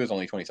Debo's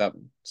only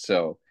 27.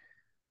 So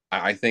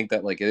I think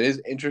that like it is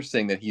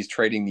interesting that he's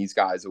trading these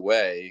guys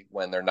away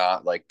when they're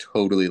not like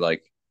totally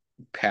like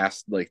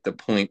past like the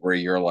point where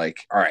you're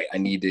like, all right, I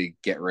need to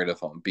get rid of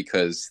them,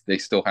 because they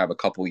still have a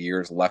couple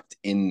years left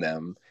in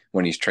them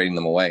when he's trading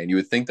them away. And you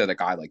would think that a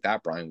guy like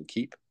that Brian would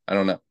keep. I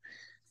don't know.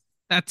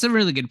 That's a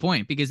really good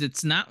point, because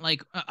it's not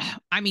like,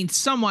 I mean,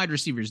 some wide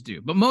receivers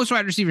do, but most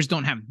wide receivers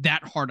don't have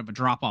that hard of a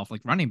drop off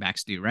like running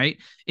backs do, right?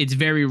 It's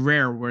very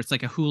rare where it's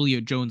like a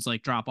Julio Jones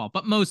like drop off,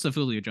 but most of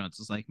Julio Jones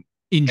is like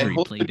injury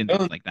plagued and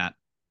things like that.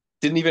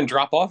 Didn't even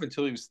drop off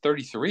until he was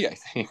 33, I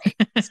think.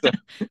 So.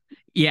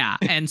 Yeah,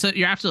 and so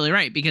you're absolutely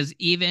right, because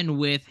even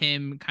with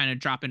him kind of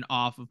dropping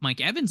off of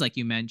Mike Evans, like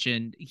you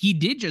mentioned, he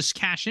did just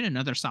cash in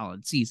another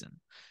solid season.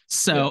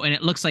 So, and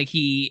it looks like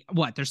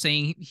they're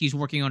saying he's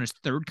working on his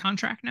third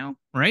contract now,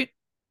 right?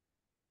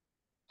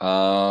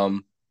 I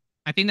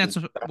think that's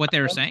what they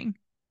were saying.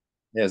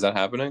 Yeah, is that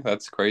happening?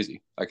 That's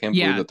crazy. I can't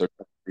believe that they're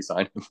trying to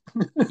resign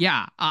him.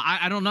 Yeah,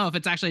 I don't know if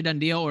it's actually a done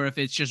deal or if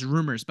it's just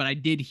rumors, but I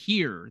did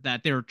hear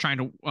that they're trying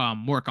to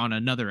work on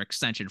another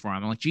extension for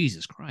him. I'm like,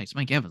 Jesus Christ,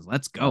 Mike Evans,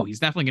 let's go. He's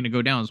definitely going to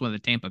go down as one of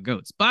the Tampa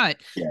Goats, but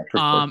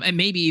and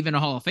maybe even a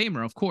Hall of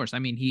Famer, of course. I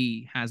mean,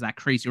 he has that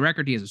crazy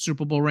record. He has a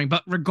Super Bowl ring,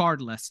 but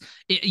regardless,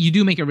 you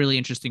do make a really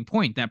interesting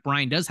point that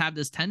Brian does have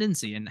this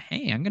tendency, and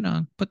hey, I'm going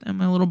to put that in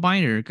my little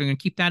binder. I'm going to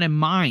keep that in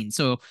mind.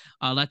 So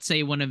let's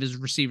say one of his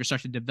receivers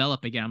starts to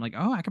develop again. I'm like,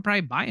 oh, I could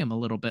probably buy him a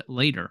little bit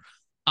later.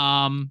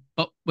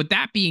 But with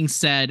that being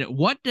said,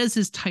 what does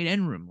his tight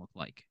end room look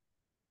like?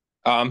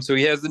 So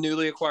he has the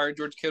newly acquired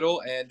George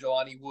Kittle and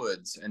Jelani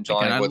Woods, and My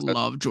God, Jelani I Woods.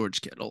 love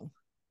George Kittle.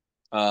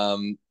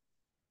 Um,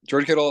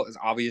 George Kittle is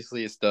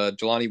obviously a stud.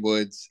 Jelani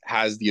Woods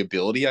has the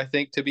ability, I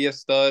think, to be a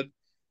stud,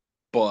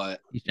 but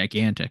He's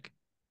gigantic.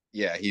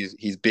 yeah,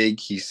 he's big,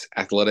 he's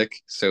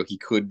athletic, so he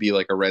could be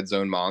like a red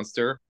zone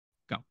monster.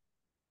 Go.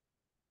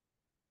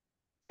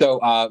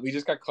 So we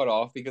just got cut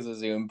off because of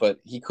Zoom, but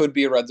he could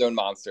be a red zone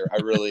monster.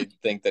 I really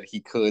think that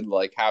he could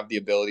like have the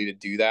ability to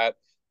do that.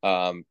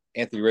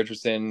 Anthony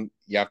Richardson,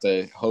 you have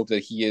to hope that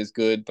he is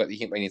good, but I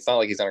mean, it's not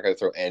like he's not going to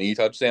throw any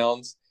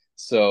touchdowns.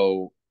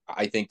 So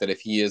I think that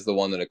if he is the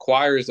one that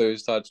acquires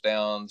those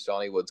touchdowns,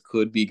 Johnny Woods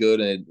could be good.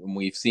 And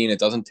we've seen it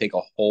doesn't take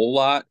a whole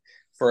lot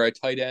for a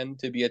tight end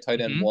to be a tight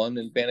end Mm-hmm. one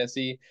in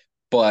fantasy.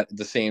 But at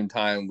the same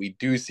time, we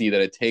do see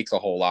that it takes a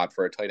whole lot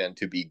for a tight end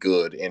to be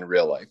good in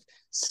real life.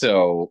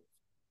 So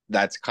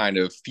that's kind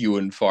of few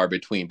and far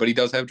between. But he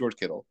does have George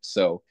Kittle,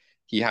 so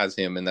he has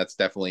him, and that's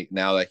definitely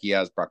now that he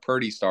has Brock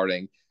Purdy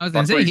starting. I was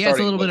going Brock to say, Purdy he has a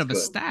starting little bit was of a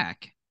good.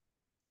 stack.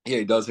 Yeah,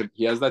 he does.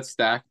 He has that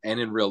stack, and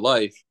in real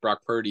life,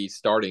 Brock Purdy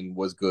starting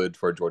was good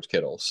for George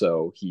Kittle,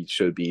 so he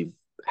should be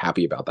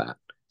happy about that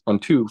on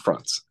two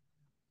fronts.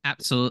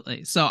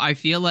 Absolutely. So I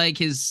feel like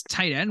his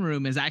tight end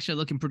room is actually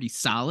looking pretty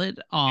solid.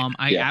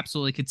 I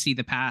absolutely could see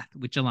the path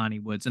with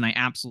Jelani Woods, and I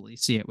absolutely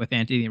see it with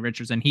Anthony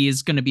Richardson. He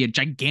is going to be a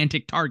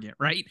gigantic target,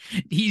 right?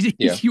 He's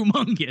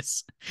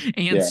humongous.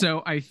 And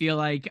so I feel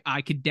like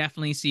I could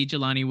definitely see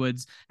Jelani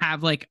Woods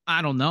have like,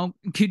 I don't know,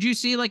 could you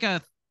see like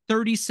a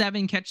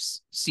 37 catch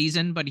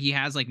season, but he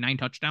has like 9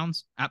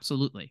 touchdowns?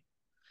 Absolutely.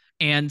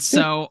 And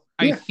so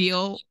I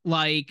feel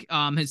like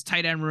his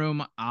tight end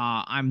room,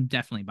 I'm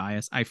definitely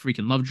biased. I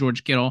freaking love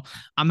George Kittle.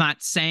 I'm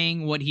not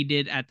saying what he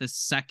did at the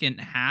second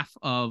half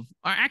of,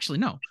 or actually,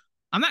 no,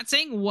 I'm not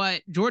saying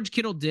what George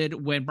Kittle did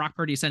when Brock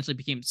Purdy essentially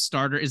became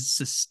starter is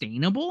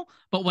sustainable.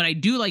 But what I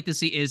do like to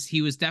see is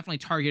he was definitely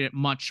targeted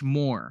much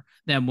more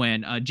than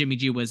when Jimmy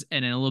G was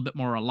in a little bit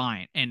more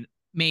reliant. And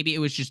maybe it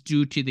was just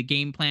due to the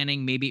game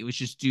planning. Maybe it was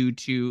just due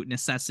to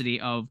necessity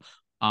of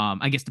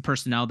I guess the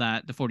personnel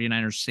that the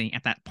 49ers are seeing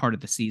at that part of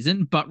the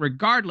season. But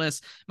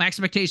regardless, my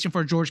expectation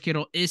for George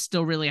Kittle is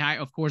still really high.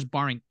 Of course,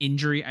 barring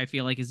injury, I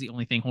feel like is the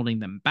only thing holding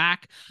them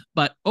back.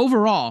 But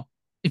overall,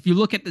 if you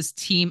look at this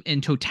team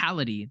in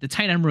totality, the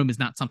tight end room is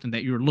not something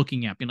that you're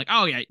looking at being like,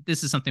 oh yeah,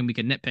 this is something we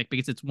can nitpick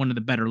because it's one of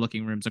the better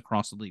looking rooms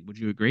across the league. Would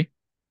you agree?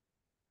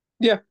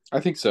 Yeah, I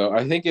think so.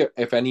 I think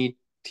if any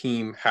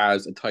team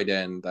has a tight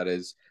end that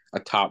is a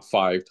top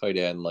 5 tight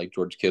end like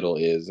George Kittle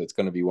is, it's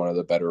going to be one of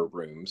the better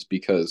rooms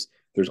because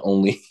there's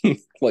only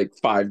like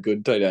 5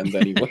 good tight ends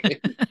anyway.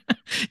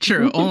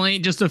 True. Only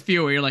just a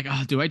few where you're like,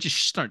 oh, do I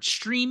just start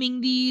streaming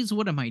these?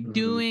 What am I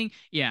doing?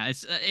 Yeah,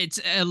 it's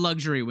a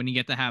luxury when you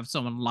get to have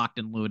someone locked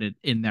and loaded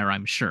in there,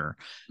 I'm sure.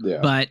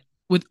 Yeah. But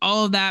with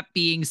all of that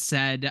being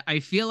said,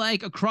 I feel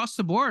like across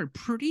the board,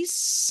 pretty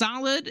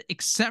solid,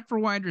 except for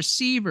wide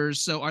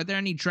receivers. So are there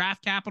any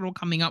draft capital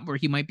coming up where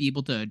he might be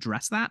able to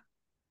address that?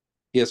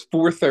 He has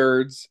 4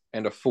 thirds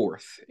and a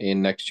fourth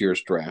in next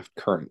year's draft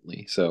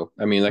currently. So,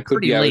 I mean, that could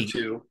be added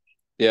to.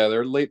 Yeah,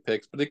 they're late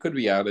picks, but they could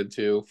be added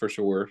to for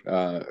sure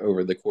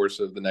over the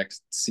course of the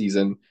next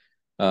season.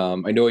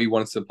 I know he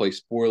wants to play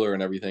spoiler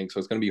and everything, so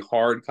it's going to be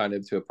hard kind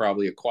of to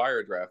probably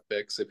acquire draft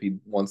picks if he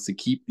wants to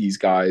keep these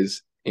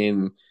guys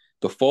in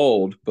the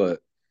fold. But,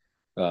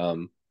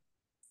 we'll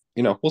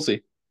see.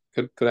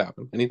 Could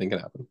happen. Anything can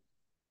happen.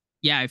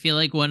 Yeah, I feel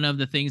like one of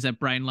the things that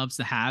Brian loves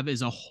to have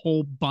is a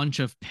whole bunch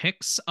of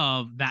picks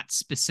of that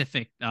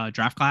specific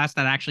draft class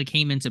that actually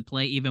came into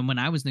play even when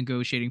I was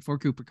negotiating for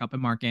Cooper Kupp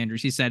and Mark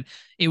Andrews. He said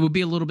it would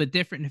be a little bit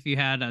different if you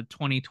had a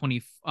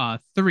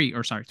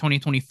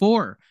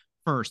 2024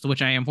 first,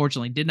 which I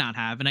unfortunately did not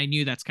have. And I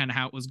knew that's kind of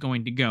how it was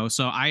going to go.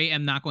 So I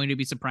am not going to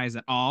be surprised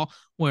at all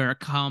where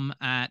come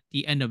at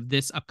the end of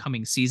this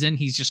upcoming season,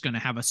 he's just going to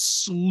have a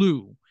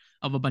slew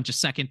of a bunch of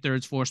second,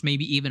 thirds, fourths,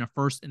 maybe even a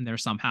first in there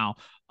somehow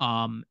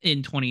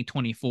in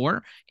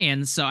 2024.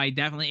 And so I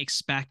definitely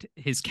expect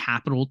his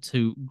capital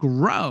to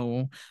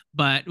grow.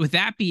 But with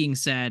that being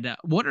said,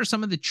 what are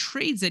some of the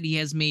trades that he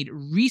has made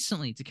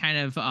recently to kind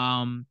of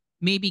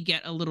maybe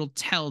get a little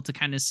tell to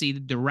kind of see the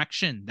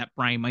direction that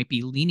Brian might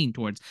be leaning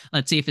towards?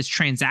 Let's see if his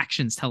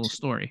transactions tell a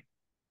story.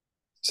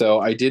 So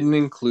I didn't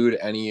include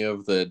any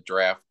of the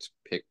draft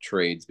pick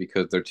trades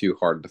because they're too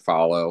hard to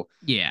follow.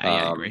 Yeah,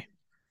 I agree.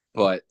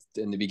 But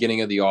in the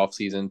beginning of the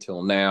offseason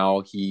till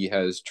now, he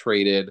has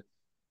traded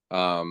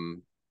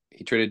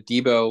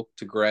Debo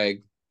to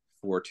Greg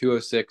for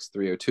 206,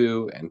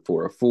 302, and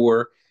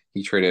 404.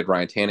 He traded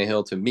Ryan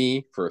Tannehill to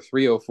me for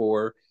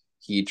 304.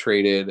 He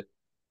traded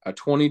a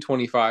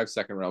 2025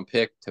 second round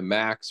pick to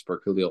Max for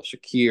Khalil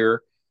Shakir.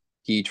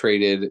 He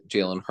traded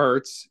Jalen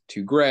Hurts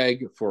to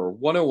Greg for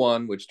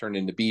 101, which turned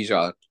into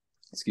Bijan,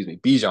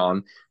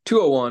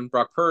 201,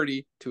 Brock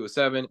Purdy,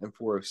 207, and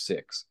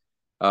 406.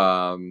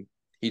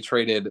 He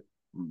traded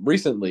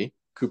recently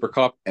Cooper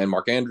Kupp and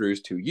Mark Andrews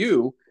to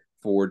you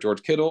for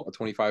George Kittle, a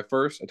 25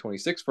 first, a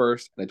 26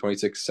 first, and a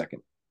 26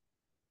 second.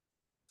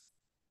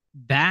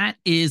 That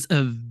is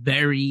a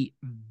very,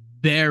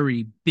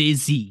 very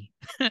busy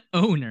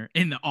owner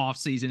in the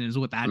offseason is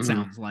what that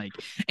sounds like.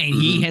 And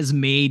he has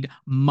made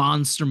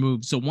monster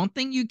moves. So one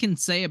thing you can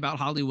say about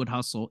Hollywood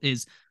Hustle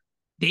is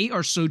they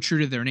are so true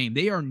to their name.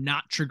 They are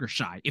not trigger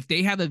shy. If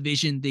they have a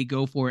vision, they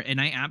go for it.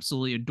 And I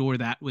absolutely adore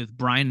that with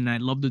Brian. And I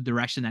love the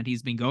direction that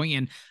he's been going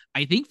in.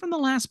 I think from the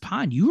last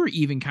pod, you were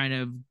even kind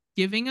of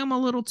giving him a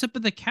little tip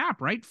of the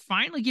cap, right?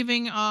 Finally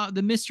giving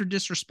the Mr.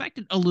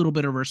 Disrespected a little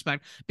bit of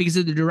respect because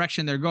of the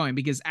direction they're going.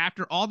 Because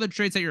after all the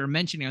trades that you were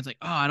mentioning, I was like,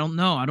 oh, I don't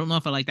know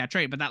if I like that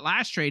trade. But that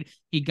last trade,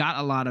 he got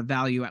a lot of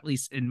value, at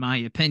least in my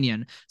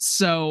opinion.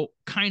 So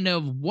kind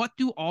of what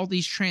do all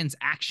these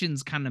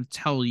transactions kind of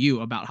tell you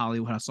about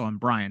Hollywood Hustle and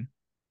Brian?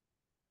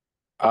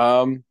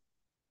 I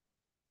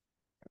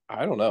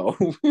don't know.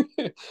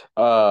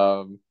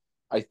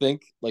 I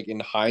think like in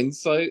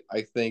hindsight,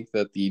 I think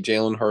that the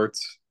Jalen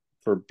Hurts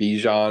for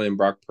Bijan and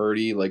Brock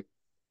Purdy, like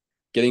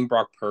getting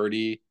Brock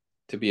Purdy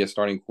to be a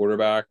starting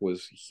quarterback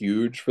was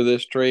huge for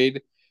this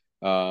trade.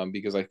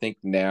 Because I think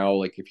now,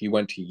 like if he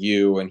went to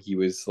you and he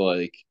was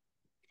like,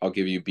 I'll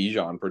give you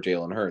Bijan for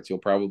Jalen Hurts, you'll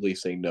probably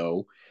say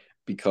no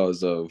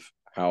because of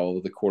how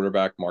the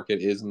quarterback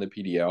market is in the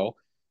PDL.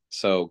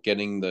 So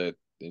getting the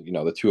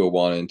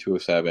 201 and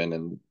 207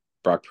 and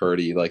Brock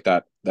Purdy, like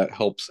that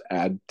helps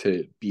add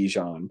to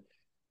Bijan.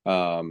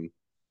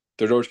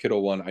 The George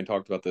Kittle one, I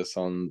talked about this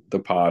on the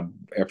pod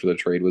after the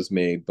trade was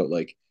made, but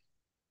like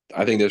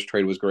I think this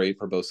trade was great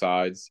for both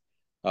sides.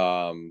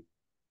 The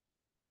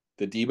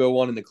Debo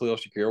one and the Khalil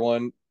Shakir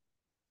one,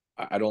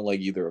 I don't like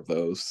either of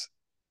those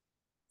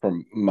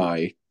from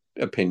my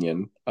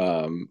opinion.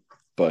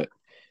 But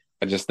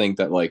I just think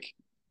that like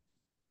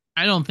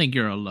I don't think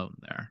you're alone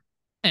there.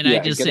 And I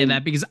just say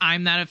that because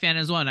I'm not a fan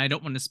as well, and I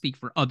don't want to speak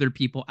for other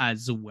people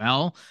as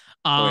well.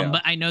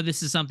 But I know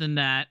this is something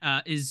that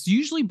is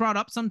usually brought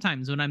up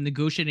sometimes when I'm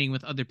negotiating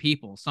with other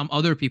people. Some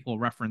other people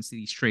reference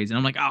these trades, and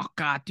I'm like, oh,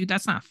 God, dude,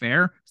 that's not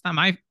fair. It's not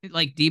my,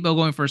 like, Debo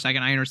going for a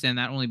second. I understand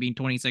that only being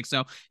 26.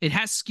 So it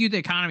has skewed the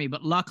economy,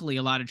 but luckily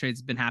a lot of trades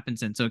have been happening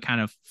since, so it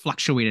kind of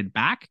fluctuated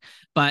back.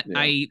 But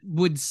I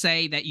would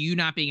say that you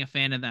not being a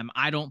fan of them,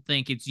 I don't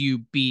think it's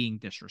you being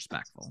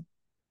disrespectful.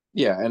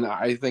 Yeah, and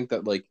I think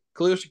that like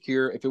Khalil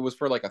Shakir, if it was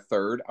for like a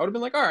third, I would have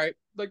been like, all right,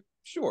 like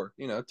sure,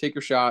 take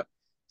your shot.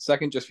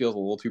 Second just feels a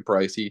little too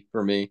pricey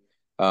for me,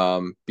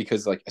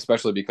 because like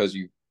especially because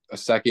a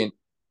second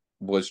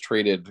was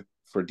traded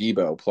for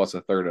Debo plus a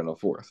third and a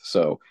fourth,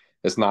 so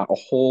it's not a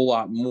whole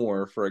lot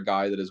more for a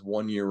guy that is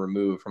 1 year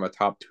removed from a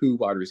top 2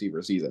 wide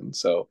receiver season.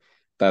 So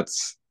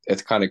it's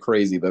kind of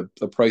crazy the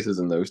prices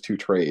in those two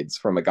trades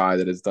from a guy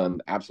that has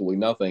done absolutely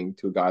nothing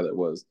to a guy that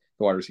was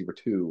the wide receiver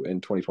 2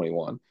 in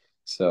 2021.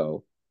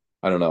 So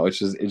I don't know. It's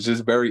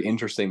just very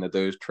interesting that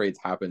those trades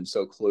happen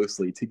so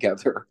closely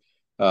together.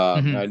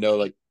 I know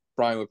like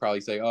Brian would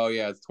probably say, oh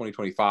yeah, it's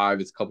 2025.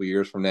 It's a couple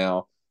years from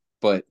now.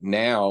 But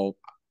now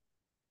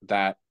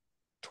that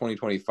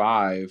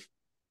 2025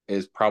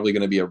 is probably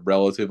going to be a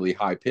relatively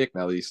high pick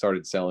now that he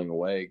started selling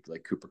away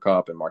like Cooper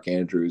Kupp and Mark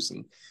Andrews.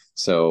 And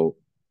so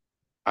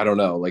I don't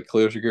know, like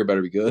Khalil Shakir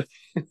better be good.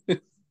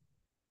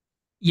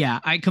 Yeah,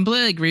 I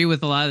completely agree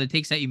with a lot of the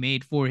takes that you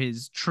made for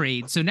his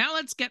trade. So now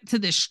let's get to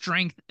the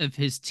strength of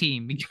his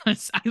team,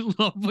 because I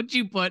love what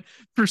you put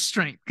for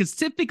strength. Because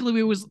typically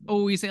we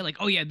always say like,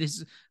 oh yeah,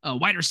 this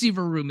wide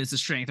receiver room is the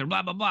strength or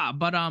blah, blah, blah.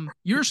 But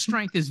your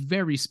strength is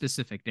very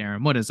specific,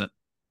 Darren. What is it?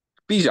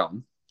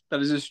 Bijan.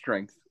 That is his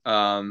strength.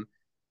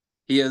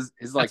 He is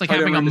his like, that's like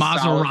having a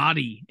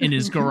Maserati in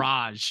his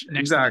garage.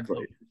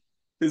 Exactly.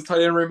 His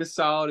tight end room is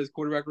solid. His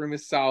quarterback room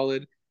is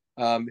solid.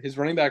 His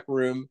running back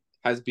room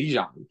has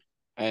Bijan.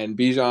 And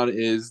Bijan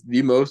is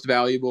the most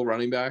valuable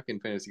running back in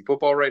fantasy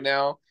football right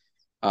now.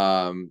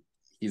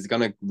 He's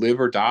going to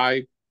live or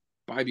die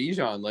by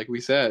Bijan, like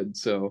we said.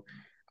 So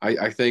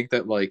I think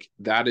that like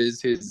that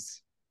is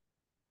his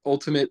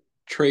ultimate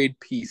trade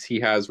piece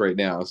he has right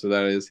now. So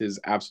that is his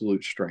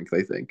absolute strength,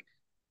 I think.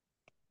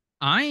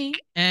 I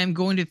am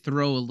going to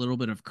throw a little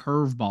bit of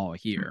curveball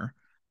here.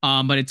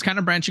 But it's kind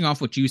of branching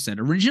off what you said.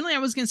 Originally, I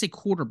was going to say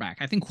quarterback.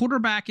 I think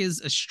quarterback is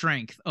a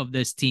strength of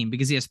this team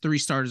because he has 3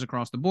 starters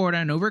across the board.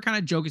 I know we're kind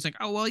of joking. It's like,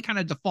 oh, well, he kind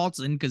of defaults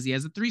in because he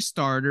has the 3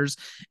 starters,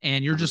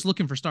 and you're just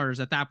looking for starters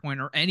at that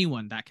point, or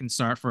anyone that can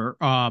start for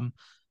a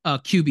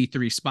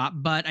QB3 spot.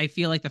 But I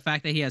feel like the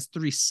fact that he has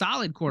 3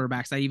 solid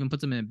quarterbacks, that even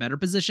puts him in a better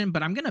position.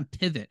 But I'm going to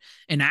pivot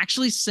and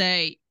actually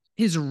say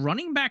his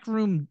running back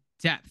room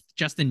depth,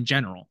 just in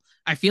general,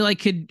 I feel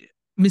like could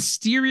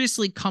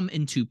mysteriously come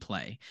into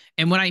play.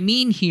 And what I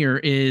mean here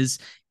is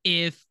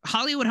if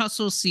Hollywood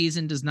Hustle's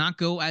season does not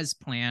go as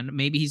planned,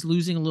 maybe he's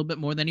losing a little bit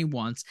more than he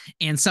wants,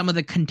 and some of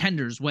the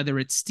contenders, whether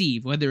it's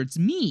Steve, whether it's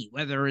me,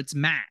 whether it's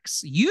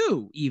Max,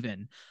 you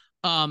even,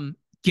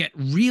 get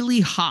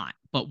really hot,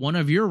 but one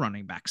of your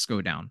running backs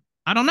go down.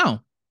 I don't know.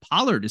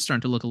 Pollard is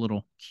starting to look a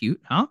little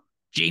cute, huh?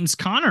 James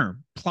Conner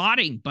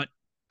plotting, but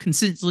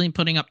consistently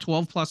putting up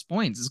 12 plus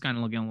points is kind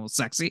of looking a little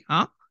sexy,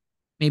 huh?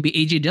 Maybe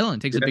AJ Dillon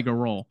takes a bigger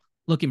role,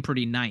 looking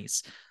pretty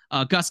nice.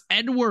 Gus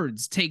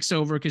Edwards takes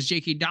over because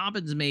J.K.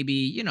 Dobbins maybe,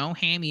 you know,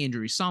 hammy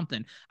injury,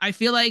 something. I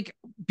feel like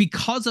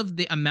because of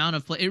the amount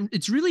of play,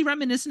 it's really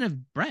reminiscent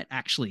of Brett,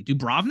 actually.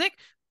 Dubrovnik,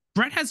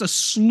 Brett has a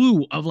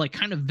slew of like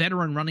kind of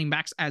veteran running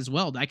backs as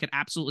well that I could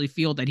absolutely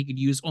feel that he could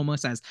use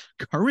almost as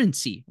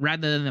currency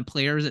rather than the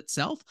players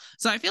itself.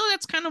 So I feel like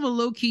that's kind of a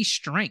low-key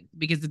strength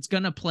because it's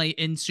going to play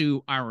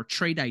into our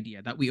trade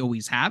idea that we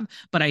always have.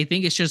 But I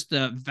think it's just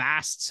the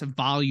vast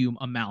volume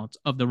amount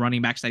of the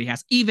running backs that he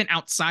has, even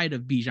outside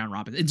of Bijan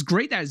Robinson. It's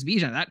great that it's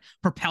Bijan. That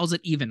propels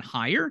it even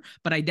higher.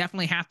 But I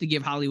definitely have to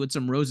give Hollywood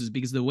some roses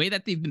because the way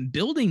that they've been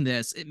building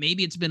this,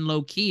 maybe it's been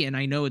low-key, and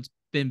I know it's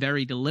been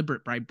very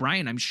deliberate by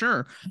Brian, I'm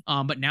sure.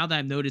 But now that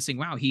I'm noticing,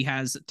 wow, he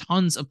has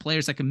tons of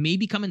players that can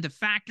maybe come into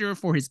factor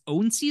for his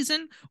own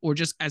season or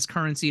just as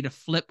currency to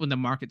flip when the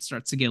market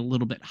starts to get a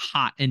little bit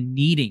hot and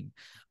needing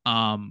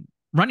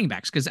running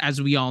backs. Because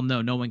as we all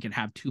know, no one can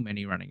have too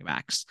many running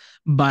backs.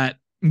 But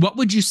what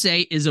would you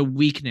say is a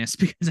weakness?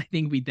 Because I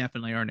think we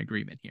definitely are in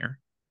agreement here.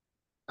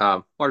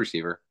 Wide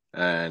receiver.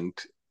 And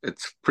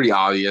it's pretty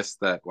obvious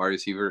that wide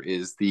receiver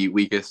is the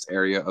weakest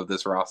area of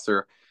this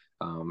roster,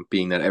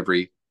 being that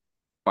every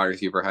wide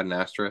receiver had an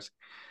asterisk.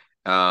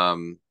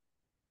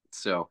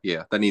 So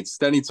yeah, that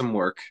needs some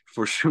work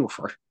for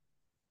sure.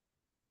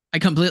 I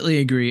completely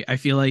agree. I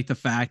feel like the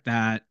fact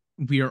that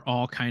we are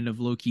all kind of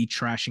low-key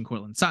trashing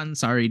Courtland Sutton.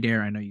 Sorry,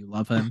 Dare, I know you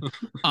love him.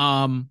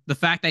 The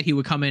fact that he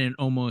would come in and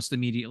almost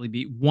immediately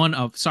be one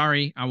of,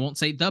 sorry, I won't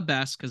say the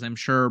best because I'm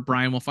sure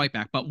Brian will fight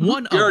back, but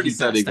one of the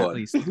best at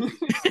least.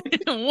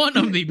 One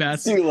of the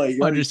best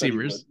wide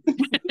receivers.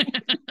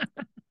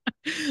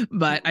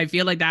 But I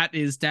feel like that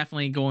is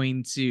definitely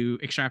going to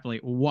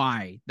extrapolate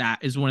why that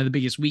is one of the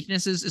biggest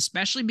weaknesses,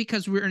 especially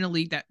because we're in a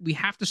league that we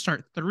have to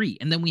start 3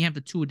 and then we have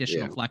the 2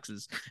 additional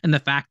flexes. And the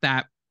fact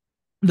that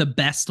the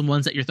best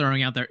ones that you're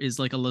throwing out there is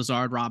like a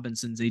Lazard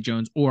Robinson, Zay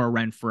Jones, or a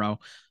Renfro.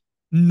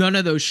 None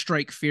of those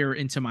strike fear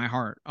into my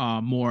heart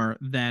more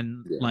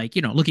than like,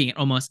 you know, looking at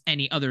almost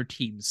any other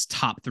team's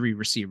top 3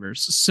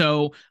 receivers.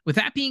 So with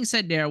that being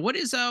said, Dare, what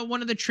is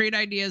one of the trade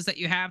ideas that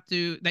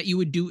you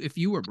would do if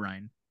you were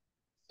Brian?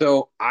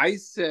 So I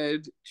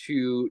said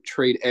to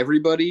trade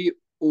everybody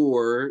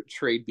or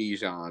trade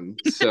Bijan.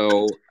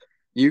 So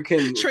you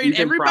can trade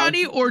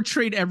everybody or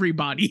trade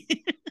everybody.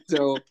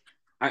 so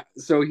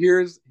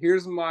here's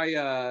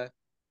my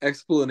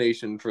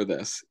explanation for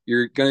this.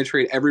 You're gonna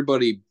trade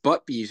everybody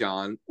but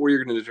Bijan, or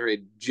you're gonna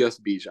trade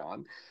just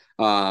Bijan.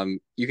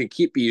 You can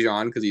keep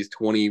Bijan because he's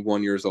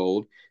 21 years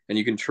old, and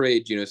you can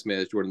trade Geno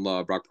Smith, Jordan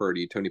Love, Brock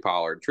Purdy, Tony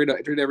Pollard. Trade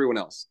everyone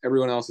else.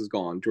 Everyone else is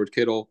gone. George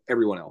Kittle,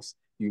 everyone else.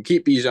 You can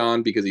keep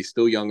Bijan because he's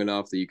still young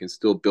enough that you can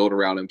still build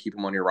around him, keep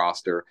him on your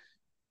roster.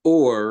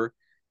 Or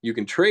you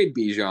can trade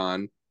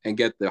Bijan and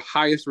get the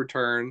highest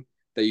return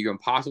that you can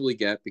possibly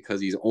get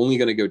because he's only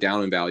going to go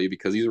down in value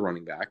because he's a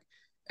running back,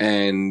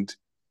 and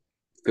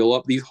fill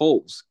up these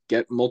holes,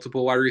 get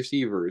multiple wide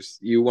receivers.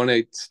 You want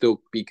to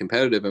still be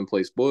competitive and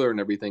play spoiler and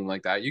everything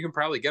like that. You can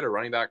probably get a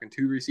running back and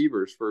 2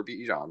 receivers for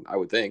Bijan, I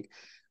would think.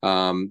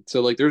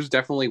 So like there's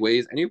definitely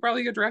ways, and you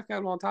probably get draft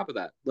capital on top of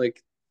that.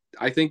 Like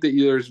I think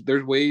that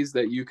there's ways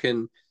that you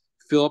can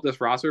fill up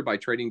this roster by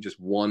trading just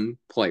one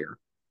player,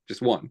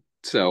 just one.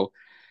 So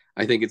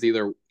I think it's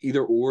either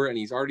or, and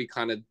he's already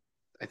kind of,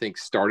 I think,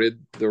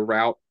 started the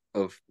route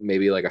of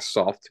maybe like a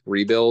soft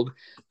rebuild.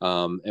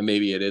 And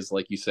maybe it is,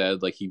 like you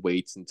said, like he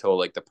waits until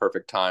like the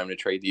perfect time to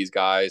trade these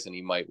guys, and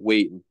he might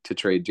wait to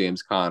trade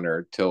James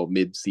Conner till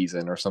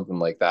mid-season or something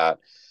like that.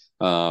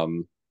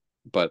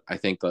 But I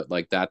think that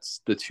like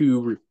that's the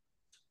 2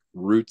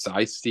 routes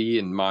I see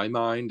in my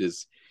mind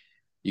is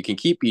you can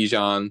keep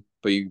Bijan,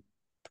 but you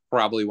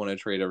probably want to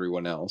trade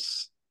everyone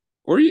else.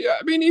 Or,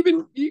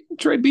 even you can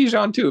trade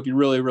Bijan too if you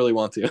really, really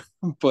want to.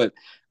 But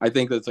I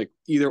think that's like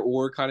either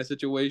or kind of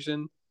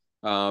situation,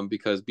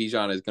 because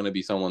Bijan is going to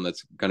be someone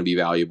that's going to be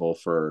valuable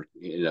for,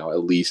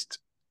 at least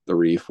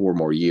 3-4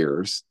 more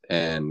years.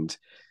 And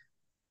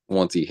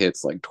once he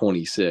hits like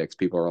 26,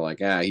 people are like,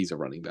 he's a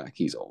running back.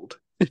 He's old.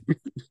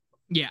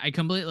 Yeah, I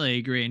completely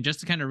agree. And just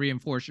to kind of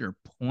reinforce your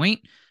point,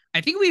 I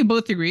think we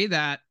both agree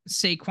that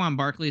Saquon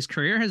Barkley's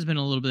career has been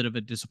a little bit of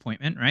a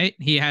disappointment, right?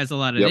 He has a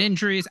lot of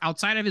injuries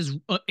outside of his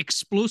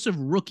explosive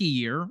rookie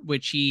year,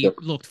 which he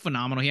looked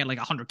phenomenal. He had like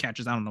 100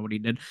 catches. I don't know what he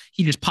did.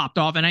 He just popped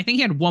off. And I think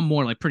he had one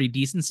more like pretty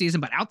decent season.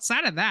 But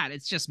outside of that,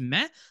 it's just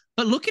meh.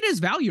 But look at his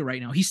value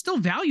right now. He's still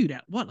valued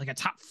at what, like a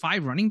top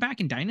 5 running back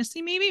in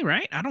Dynasty, maybe,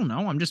 right? I don't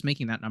know. I'm just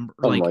making that number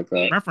like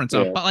that reference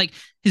up. But like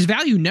his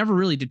value never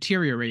really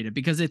deteriorated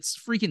because it's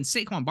freaking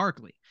Saquon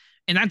Barkley.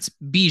 And that's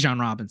Bijan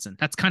Robinson.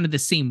 That's kind of the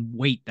same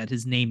weight that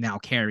his name now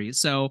carries.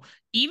 So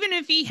even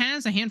if he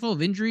has a handful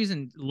of injuries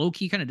and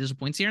low-key kind of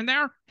disappoints here and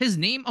there, his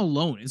name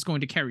alone is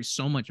going to carry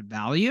so much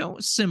value,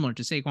 similar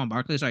to Saquon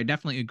Barkley. So I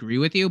definitely agree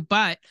with you.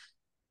 But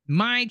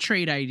my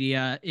trade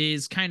idea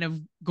is kind of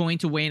going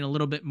to weigh in a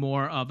little bit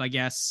more of, I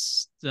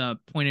guess, the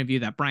point of view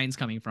that Brian's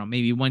coming from.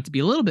 Maybe want to be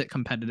a little bit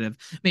competitive,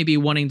 maybe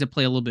wanting to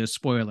play a little bit of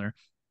spoiler.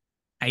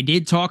 I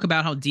did talk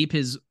about how deep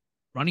his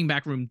running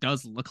back room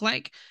does look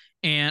like.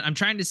 And I'm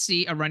trying to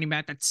see a running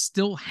back that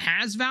still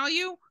has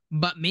value,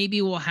 but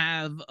maybe will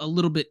have a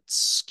little bit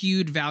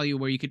skewed value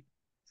where you could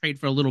trade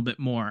for a little bit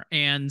more.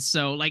 And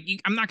so, like,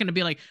 I'm not going to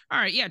be like, all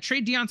right, yeah,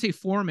 trade Deontay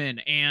Foreman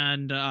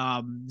and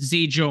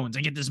Zay Jones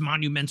and get this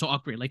monumental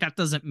upgrade. Like, that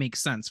doesn't make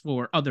sense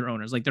for other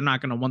owners. Like, they're not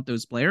going to want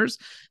those players.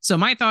 So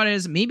my thought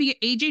is maybe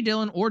AJ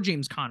Dillon or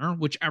James Conner,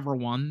 whichever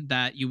one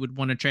that you would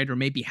want to trade or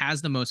maybe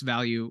has the most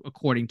value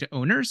according to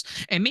owners,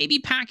 and maybe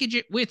package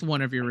it with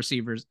one of your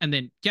receivers and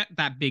then get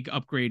that big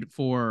upgrade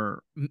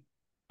for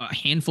a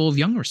handful of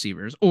young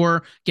receivers,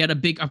 or get a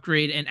big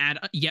upgrade and add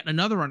yet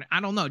another one. I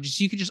don't know.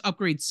 You could just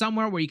upgrade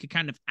somewhere where you could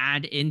kind of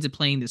add into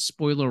playing the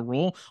spoiler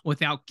role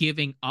without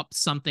giving up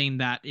something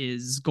that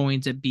is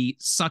going to be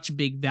such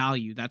big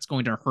value that's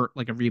going to hurt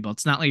like a rebuild.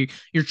 It's not like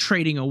you're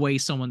trading away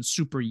someone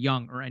super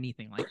young or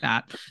anything like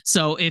that.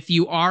 So if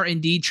you are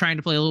indeed trying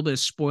to play a little bit of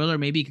spoiler,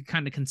 maybe you could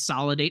kind of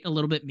consolidate a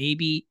little bit.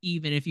 Maybe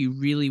even if you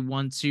really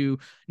want to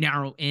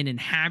narrow in and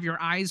have your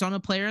eyes on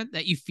a player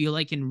that you feel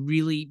like can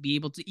really be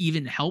able to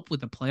even help with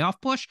the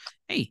playoff push,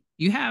 hey,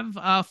 you have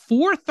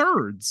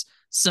 4/3.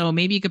 So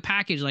maybe you could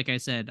package, like I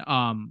said,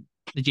 the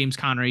James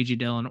Conner, AJ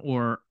Dillon,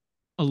 or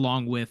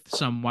along with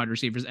some wide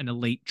receivers and a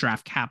late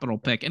draft capital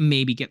pick, and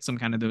maybe get some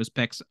kind of those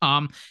picks.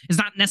 It's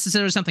not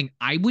necessarily something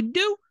I would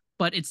do,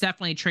 but it's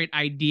definitely a trade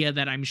idea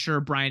that I'm sure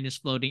Brian is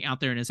floating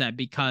out there in his head,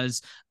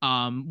 because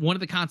one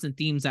of the constant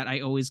themes that I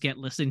always get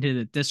listening to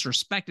the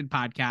Disrespected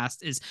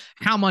podcast is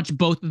how much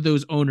both of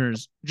those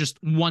owners just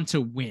want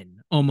to win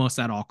almost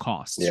at all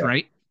costs,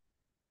 right?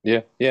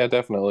 Yeah,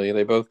 definitely.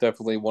 They both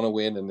definitely want to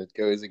win, and it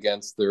goes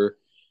against their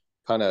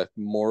kind of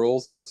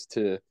morals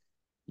to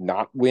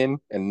not win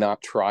and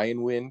not try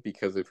and win,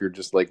 because if you're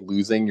just like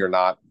losing, you're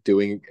not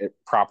doing it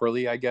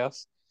properly, I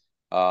guess.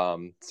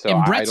 So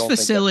in Brett's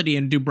facility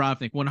in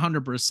Dubrovnik,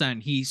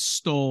 100%, he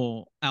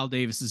stole Al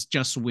Davis's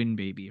 "Just Win,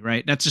 Baby,"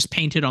 right? That's just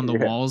painted on the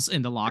walls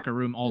in the locker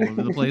room all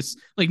over the place.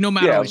 Like, no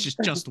matter what, it's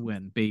just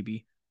win,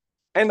 baby.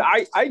 And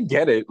I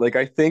get it. Like,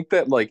 I think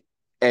that like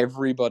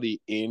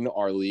everybody in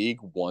our league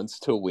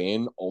wants to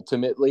win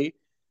ultimately,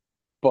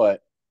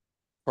 but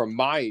from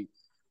my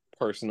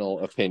personal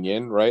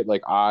opinion, right,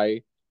 like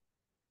I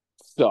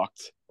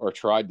sucked or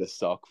tried to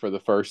suck for the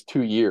first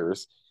 2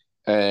 years,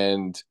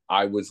 and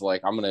I was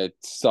like, I'm gonna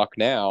suck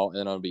now and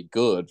I'm gonna be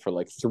good for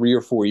like 3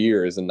 or 4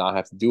 years and not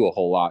have to do a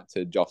whole lot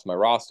to adjust my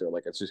roster.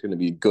 Like, it's just gonna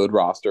be a good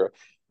roster.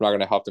 I'm not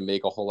gonna have to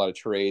make a whole lot of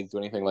trades, do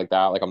anything like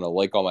that. Like, I'm gonna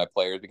like all my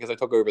players, because I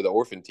took over the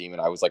orphan team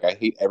and I was like, I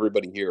hate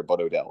everybody here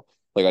but Odell.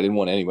 Like, I didn't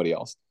want anybody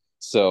else.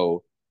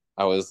 So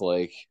I was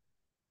like,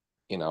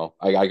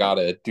 I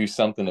gotta do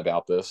something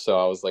about this. So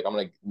I was like, I'm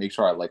gonna make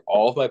sure I like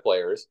all of my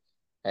players,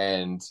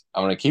 and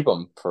I'm gonna keep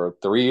them for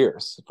 3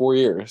 years, 4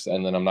 years,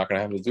 and then I'm not gonna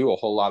have to do a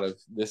whole lot of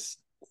this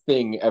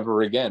thing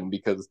ever again,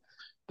 because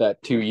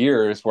that 2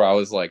 years where I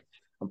was like,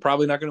 I'm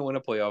probably not gonna win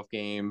a playoff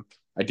game.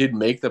 I did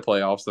make the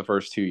playoffs the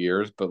first 2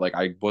 years, but like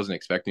I wasn't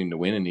expecting to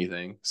win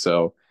anything.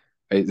 So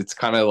it's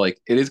kind of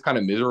like, it is kind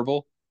of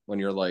miserable when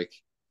you're like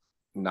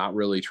not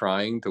really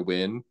trying to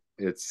win.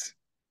 It's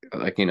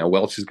like,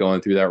 Welch is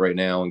going through that right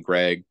now, and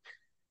Greg.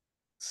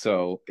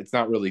 So it's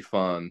not really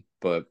fun,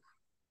 but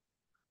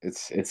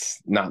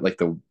it's not like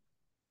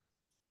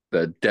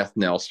the death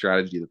knell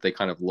strategy that they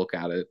kind of look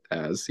at it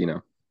as.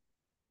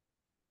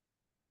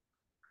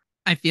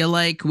 I feel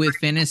like with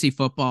fantasy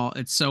football,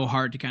 it's so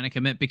hard to kind of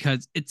commit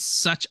because it's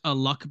such a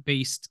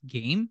luck-based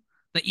game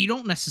that you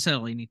don't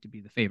necessarily need to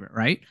be the favorite,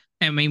 right?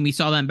 I mean, we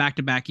saw that in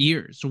back-to-back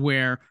years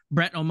where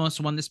Brett almost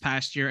won this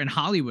past year and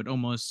Hollywood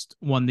almost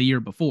won the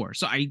year before.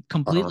 So I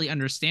completely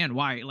understand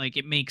why. Like,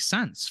 it makes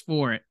sense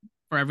for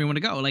everyone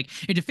to go. Like,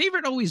 if the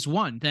favorite always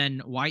won,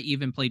 then why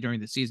even play during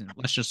the season?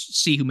 Let's just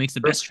see who makes the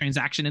best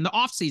transaction in the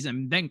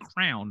offseason, then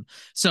crown.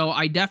 So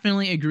I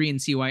definitely agree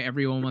and see why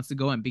everyone wants to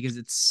go in, because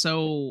it's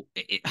so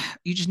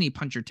you just need to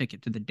punch your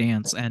ticket to the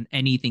dance and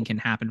anything can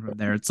happen from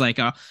there. It's like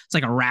a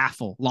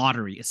raffle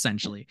lottery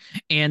essentially.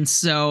 And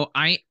so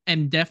I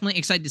am definitely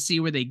excited to see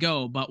where they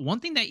go. But one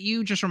thing that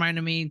you just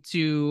reminded me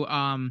to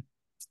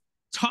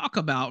talk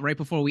about right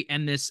before we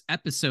end this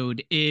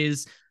episode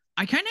is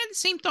I kind of had the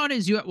same thought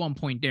as you at one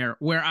point there,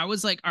 where I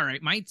was like, all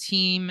right, my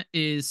team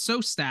is so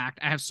stacked.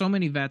 I have so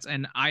many vets,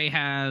 and I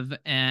have,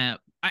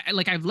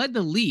 I've led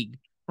the league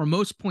for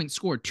most points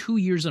scored 2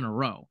 years in a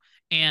row.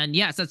 And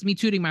yes, that's me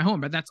tooting my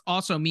horn, but that's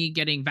also me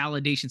getting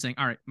validation saying,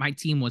 all right, my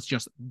team was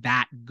just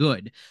that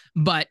good.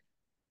 But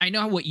I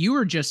know what you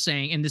were just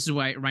saying, and this is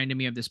why it reminded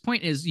me of this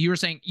point, is you were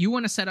saying you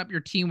want to set up your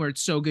team where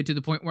it's so good to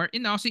the point where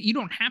in the offseason, you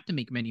don't have to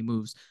make many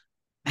moves.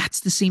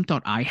 That's the same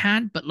thought I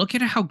had, but look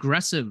at how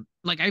aggressive.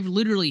 Like, I've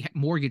literally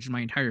mortgaged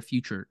my entire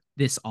future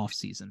this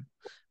offseason.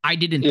 I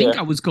didn't think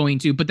I was going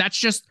to, but that's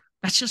just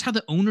how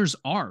the owners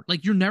are.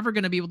 Like, you're never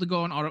going to be able to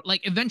go on auto.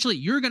 Like, eventually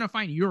you're going to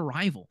find your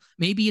rival.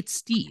 Maybe it's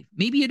Steve.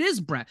 Maybe it is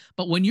Brett.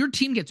 But when your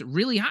team gets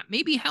really hot,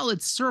 maybe hell,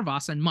 it's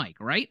Servas and Mike,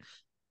 right?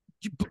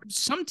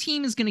 Some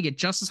team is going to get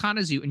just as hot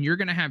as you, and you're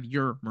going to have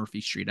your Murphy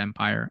Street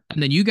empire.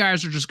 And then you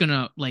guys are just going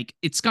to, like,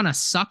 it's going to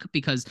suck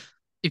because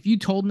if you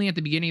told me at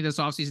the beginning of this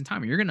offseason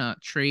time, you're going to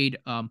trade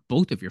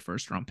both of your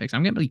first round picks,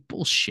 I'm going to be like,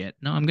 bullshit.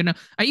 No,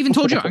 I even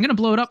told you, I'm going to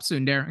blow it up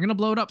soon, Dare. I'm going to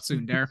blow it up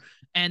soon, Dare.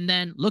 And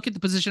then look at the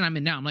position I'm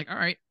in now. I'm like, all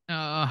right,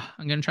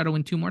 I'm going to try to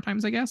win 2 more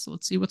times, I guess.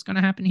 Let's see what's going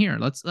to happen here.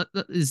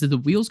 Is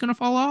the wheels going to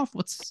fall off?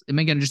 Am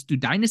I going to just do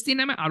dynasty?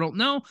 I don't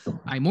know.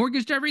 I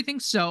mortgaged everything.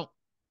 So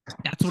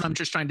that's what I'm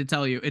just trying to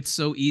tell you. It's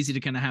so easy to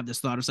kind of have this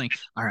thought of saying,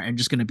 all right, I'm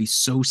just going to be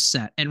so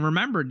set. And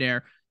remember,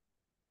 Dare,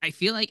 I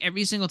feel like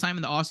every single time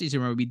in the offseason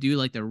where we do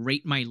like the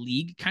rate my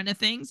league kind of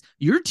things,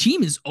 your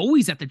team is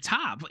always at the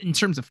top in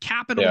terms of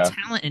capital,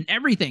 talent, and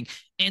everything.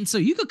 And so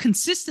you could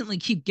consistently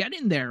keep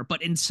getting there,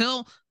 but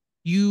until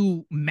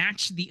you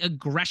match the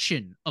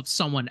aggression of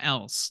someone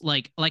else,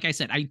 like I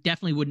said, I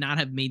definitely would not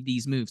have made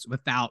these moves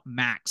without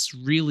Max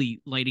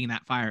really lighting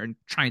that fire and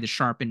trying to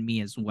sharpen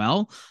me as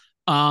well.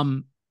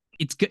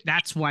 It's good.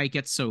 That's why it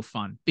gets so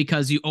fun,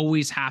 because you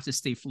always have to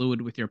stay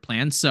fluid with your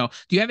plans. So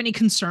do you have any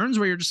concerns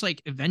where you're just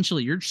like,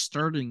 eventually you're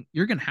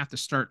going to have to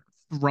start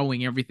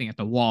throwing everything at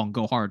the wall and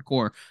go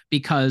hardcore?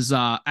 Because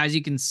as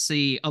you can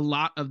see, a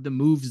lot of the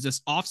moves this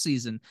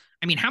offseason,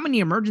 I mean, how many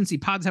emergency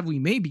pods have we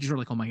made because you're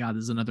like, oh my God,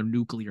 this is another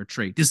nuclear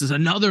trade. This is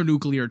another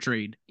nuclear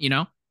trade, you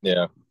know?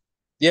 Yeah.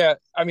 Yeah.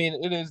 I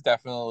mean, it is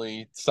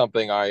definitely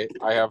something I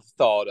have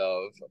thought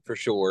of for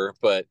sure,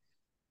 but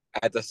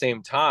at the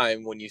same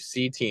time, when you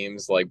see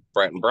teams like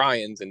Brett and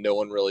Brian's and no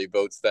one really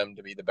votes them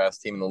to be the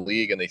best team in the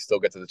league and they still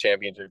get to the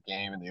championship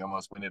game and they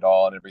almost win it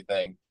all and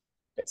everything,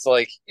 it's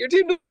like your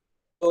team doesn't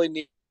really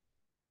need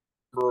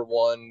number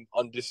one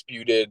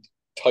undisputed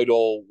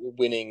title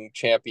winning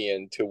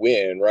champion to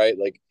win, right?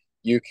 Like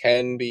you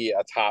can be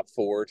a top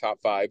 4, top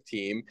 5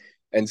 team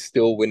and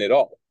still win it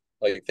all.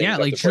 Like yeah,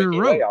 like Drew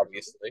Rowe,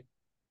 obviously.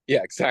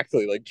 Yeah,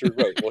 exactly. Like Drew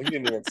Rowe. Well, he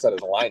didn't even set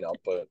his lineup,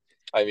 but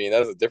I mean,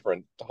 that's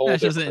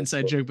that's just an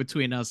inside joke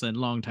between us and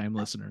longtime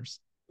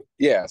listeners.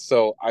 Yeah.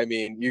 So, I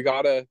mean, you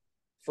gotta,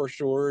 for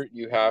sure,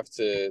 you have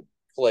to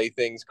play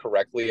things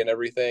correctly and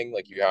everything.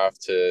 Like you have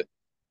to,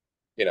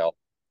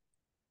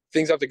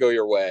 things have to go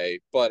your way.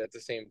 But at the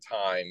same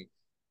time,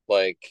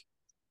 like,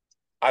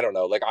 I don't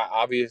know, like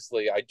I'll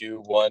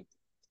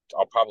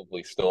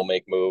probably still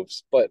make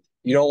moves, but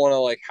you don't want to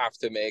like have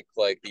to make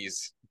like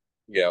these,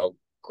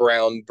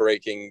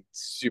 groundbreaking,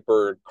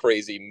 super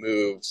crazy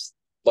moves.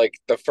 Like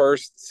the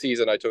first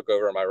season I took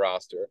over my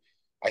roster,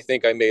 I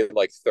think I made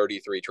like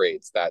 33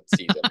 trades that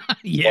season.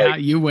 Yeah,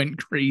 like, you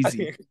went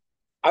crazy.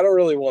 I don't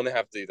really want to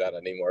have to do that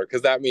anymore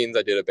because that means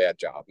I did a bad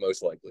job,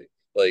 most likely.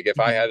 Like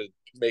if I had to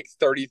make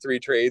 33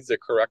 trades to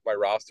correct my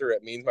roster,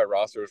 it means my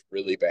roster is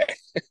really bad.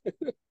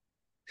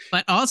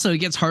 But also, it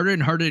gets harder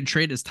and harder to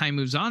trade as time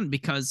moves on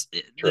because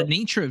the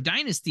nature of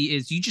Dynasty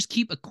is you just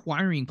keep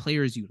acquiring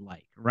players you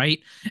like, right?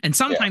 And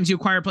sometimes you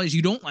acquire players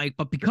you don't like,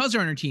 but because they're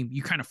on your team,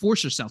 you kind of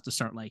force yourself to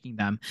start liking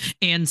them.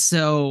 And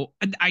so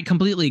I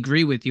completely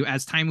agree with you.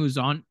 As time moves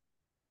on,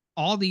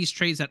 all these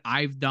trades that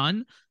I've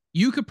done,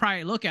 you could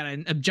probably look at it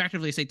and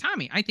objectively say,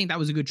 Tommy, I think that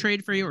was a good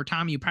trade for you, or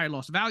Tommy, you probably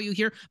lost value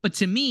here. But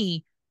to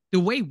me, the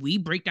way we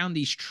break down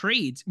these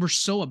trades, we're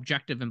so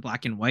objective and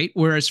black and white.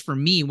 Whereas for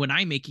me, when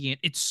I'm making it,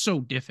 it's so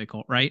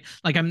difficult, right?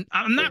 Like I'm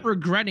not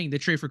regretting the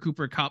trade for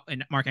Cooper Kupp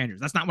and Mark Andrews.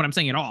 That's not what I'm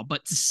saying at all.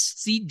 But to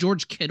see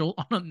George Kittle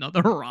on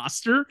another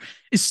roster,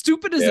 as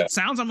stupid as it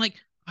sounds, I'm like,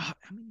 I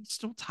mean, he's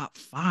still top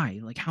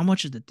 5. Like, how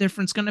much is the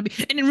difference going to be?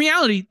 And in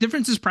reality,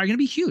 difference is probably going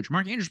to be huge.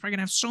 Mark Andrews is probably going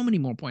to have so many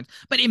more points.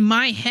 But in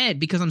my head,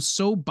 because I'm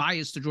so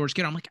biased to George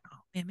Kittle, I'm like, oh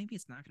man, maybe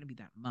it's not going to be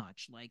that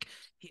much. Like,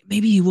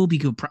 maybe he will be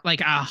good.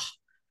 Like,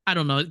 I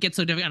don't know. It gets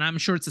so difficult. And I'm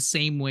sure it's the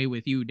same way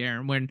with you,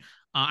 Darren, when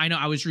I know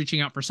I was reaching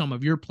out for some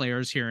of your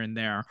players here and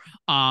there.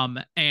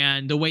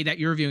 And the way that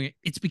you're viewing it,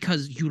 it's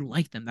because you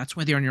like them. That's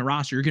why they're on your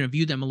roster. You're going to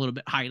view them a little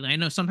bit highly. I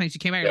know sometimes you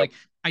came back, you're like,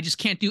 I just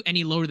can't do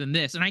any lower than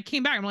this. And I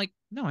came back, I'm like,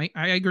 no, I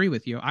agree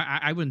with you.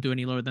 I wouldn't do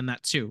any lower than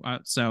that too.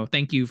 So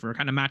thank you for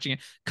kind of matching it.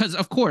 Because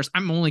of course,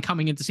 I'm only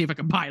coming in to see if I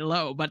can buy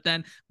low. But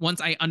then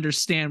once I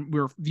understand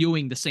we're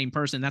viewing the same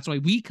person, that's why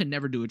we could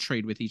never do a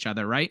trade with each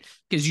other, right?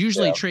 Because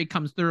usually a trade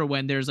comes through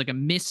when there's like a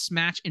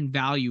mismatch in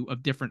value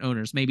of different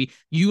owners. Maybe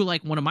you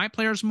like one of my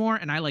players more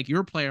and I like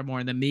your player more.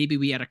 And then maybe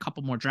we had a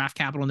couple more draft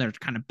capital in there to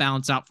kind of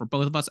balance out for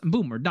both of us. And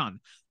boom, we're done.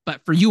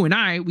 But for you and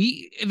I,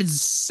 we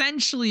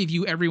essentially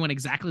view everyone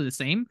exactly the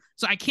same.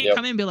 So I can't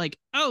come in and be like,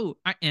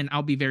 and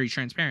I'll be very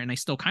transparent. And I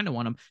still kind of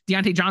want him.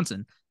 Deontay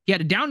Johnson. He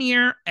had a down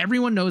year.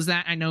 Everyone knows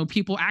that. I know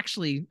people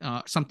actually,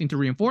 something to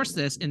reinforce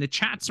this in the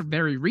chats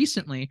very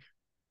recently.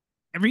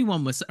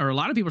 Everyone was, or a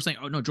lot of people were saying,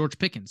 oh no, George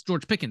Pickens.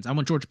 I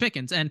want George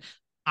Pickens. And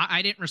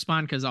I didn't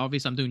respond because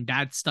obviously I'm doing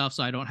dad stuff.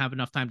 So I don't have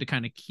enough time to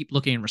kind of keep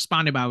looking and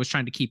responding, but I was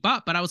trying to keep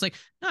up. But I was like,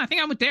 no, I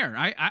think I went there.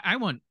 I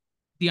want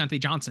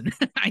Deontay Johnson.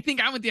 I think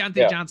I went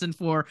Deontay Johnson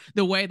for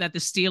the way that the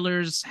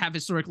Steelers have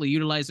historically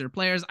utilized their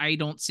players. I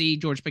don't see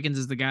George Pickens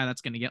as the guy that's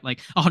going to get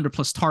like 100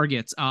 plus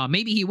targets.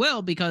 Maybe he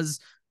will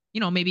because,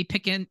 maybe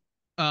Pickens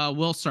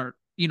will start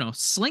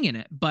slinging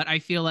it. But I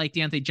feel like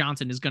Deontay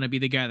Johnson is going to be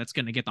the guy that's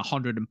going to get the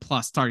 100 and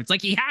plus targets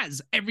like he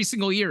has every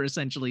single year,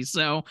 essentially.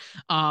 So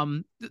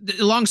the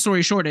long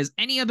story short is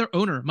any other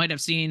owner might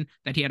have seen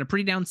that he had a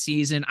pretty down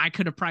season. I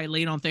could have probably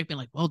laid on thick, being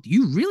like, well, do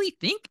you really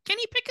think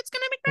Kenny Pickett's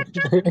going to make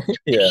that jump?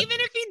 Yeah. Even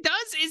if he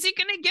does, is it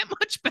going to get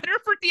much better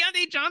for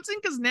Deontay Johnson?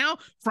 Because now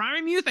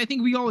Freiermuth, I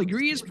think we all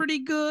agree, is pretty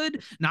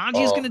good.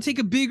 Najee is going to take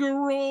a bigger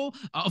role.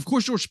 Of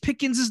course, George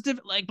Pickens is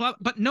different. Like,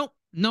 but nope.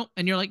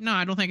 And you're like, no,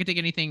 I don't think I take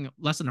anything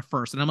less than a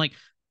first. And I'm like,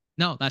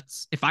 no,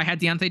 if I had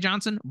Deontay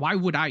Johnson, why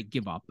would I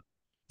give up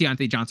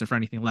Deontay Johnson for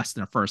anything less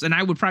than a first? And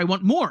I would probably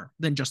want more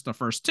than just the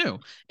first too.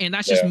 And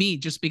that's just me,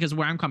 just because of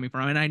where I'm coming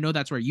from. And I know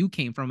that's where you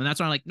came from. And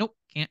that's why I'm like, nope,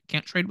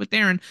 can't trade with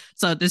Darren.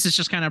 So this is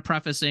just kind of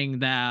prefacing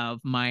that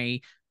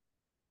my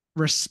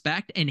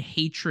respect and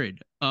hatred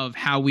of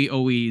how we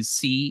always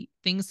see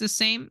things the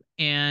same.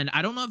 And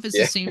I don't know if it's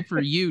the same for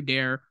you,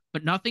 Dare,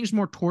 but nothing's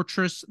more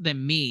torturous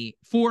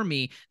for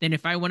me than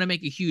if I want to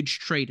make a huge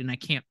trade and I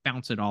can't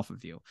bounce it off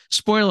of you.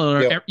 Spoiler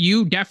alert,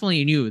 you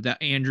definitely knew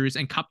that Andrews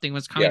and Cup thing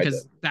was coming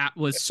because that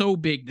was so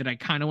big that I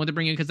kind of wanted to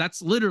bring in, because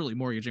that's literally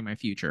mortgaging my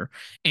future.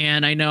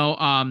 And I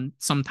know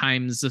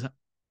sometimes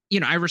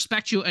I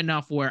respect you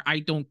enough where I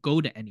don't go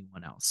to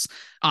anyone else.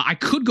 I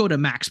could go to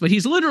Max, but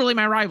he's literally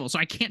my rival, so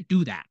I can't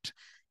do that.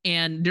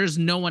 And there's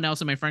no one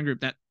else in my friend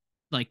group that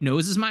like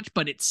knows as much,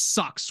 but it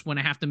sucks when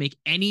I have to make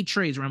any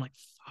trades where I'm like,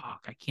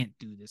 fuck, I can't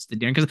do this to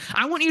Darren, because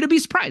I want you to be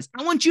surprised.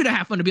 I want you to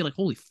have fun, to be like,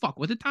 holy fuck,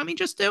 what did Tommy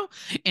just do?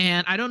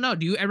 And I don't know,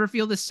 do you ever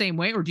feel the same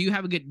way, or do you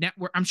have a good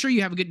network? I'm sure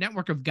you have a good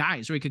network of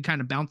guys where you could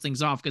kind of bounce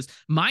things off, because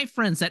my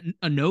friends that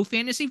know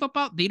fantasy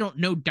football, they don't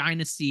know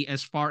dynasty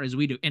as far as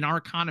we do, and our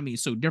economy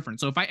is so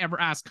different. So if I ever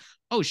ask,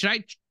 oh, should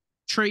I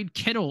trade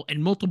Kittle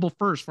and multiple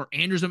firsts for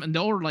Andrews, and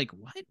they're like,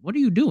 what are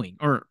you doing,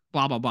 or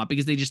blah blah blah,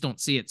 because they just don't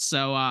see it.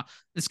 So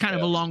it's kind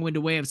of a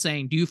long-winded way of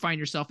saying, do you find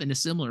yourself in a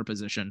similar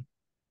position?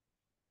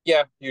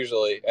 Yeah,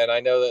 usually. And I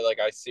know that, like,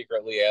 I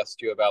secretly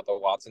asked you about the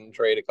Watson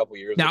trade a couple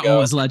years ago. That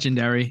was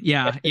legendary.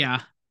 Yeah.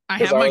 I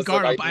have my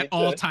guard up at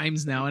all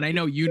times now, and I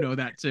know you know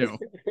that too.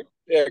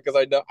 Yeah, because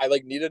I know I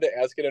needed to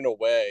ask it in a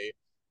way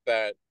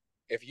that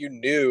if you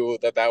knew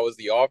that was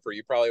the offer,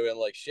 you probably would have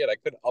been like, shit, I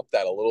could up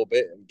that a little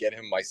bit and get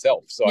him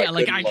myself. So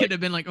I could have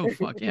been like, oh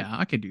fuck yeah,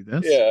 I could do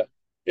this.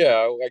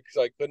 Yeah,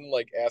 so I couldn't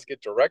ask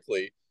it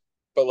directly.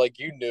 But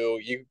you knew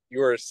you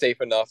were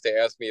safe enough to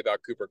ask me about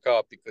Cooper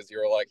Kupp, because you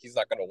were like, he's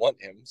not going to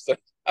want him, so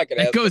I can.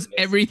 That goes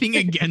everything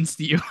against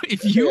you.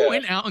 If you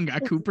went out and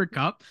got Cooper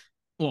Kupp,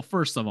 well,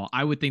 first of all,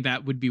 I would think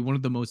that would be one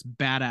of the most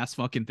badass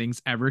fucking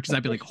things ever, because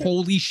I'd be like,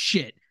 holy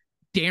shit,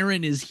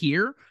 Darren is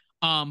here.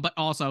 But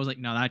also I was like,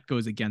 no, that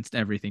goes against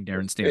everything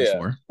Darren stands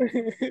for.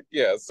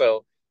 Yeah,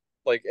 so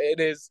it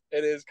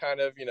is kind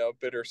of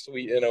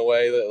bittersweet in a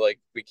way that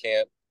we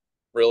can't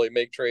really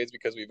make trades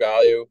because we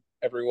value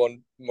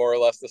everyone more or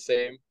less the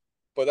same.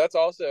 But that's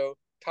also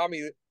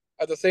Tommy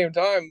at the same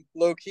time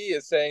low key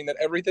is saying that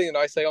everything that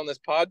I say on this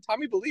pod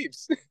Tommy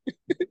believes.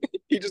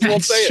 He just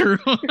won't say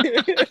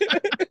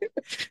it.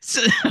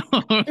 So,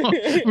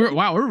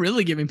 we're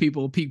really giving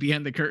people a peek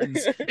behind the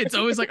curtains. It's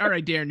always like, all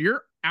right, Darren,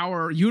 you're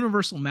our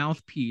universal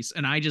mouthpiece,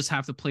 and I just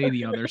have to play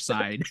the other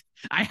side.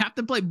 I have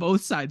to play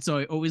both sides, so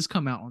I always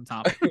come out on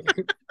top.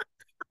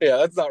 Yeah,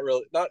 that's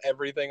not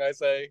everything I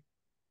say,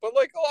 but a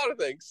lot of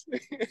things.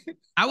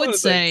 I would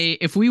say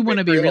if we want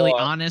to be really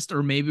honest,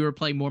 or maybe we're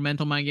playing more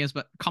mental mind games,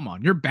 but come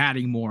on, you're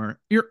batting more.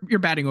 You're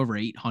batting over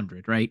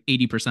 800, right?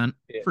 80%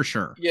 for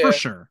sure. Yeah. For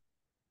sure.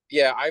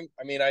 Yeah,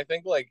 I mean, I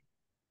think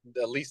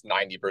at least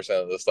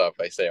 90% of the stuff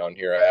I say on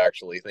here, I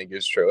actually think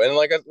is true. And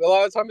a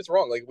lot of time it's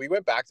wrong. We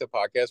went back to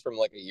podcasts from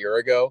a year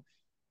ago.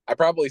 I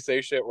probably say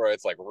shit where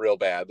it's real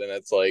bad. And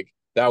it's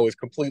that was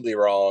completely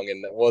wrong.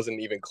 And it wasn't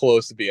even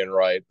close to being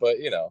right. But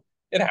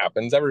it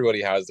happens.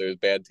 Everybody has their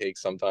bad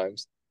takes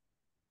sometimes.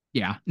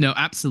 Yeah, no,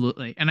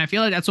 absolutely. And I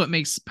feel like that's what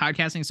makes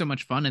podcasting so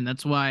much fun. And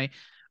that's why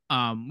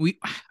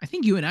I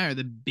think you and I are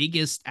the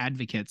biggest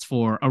advocates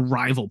for a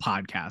rival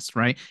podcast,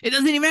 right? It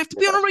doesn't even have to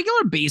be on a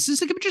regular basis.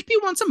 It could just be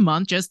once a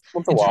month. It's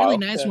really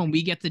nice when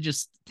we get to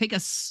just take a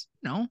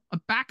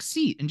back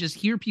seat and just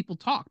hear people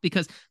talk,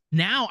 because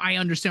now I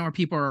understand where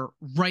people are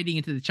writing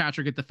into the chat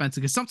or get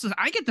defensive, because sometimes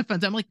I get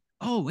defensive. I'm like,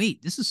 oh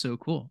wait, this is so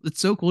cool. It's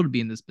so cool to be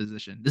in this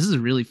position. This is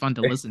really fun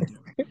to listen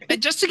to. And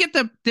just to get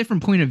the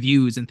different point of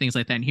views and things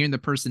like that, and hearing the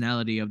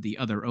personality of the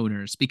other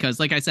owners, because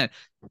like I said,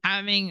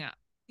 having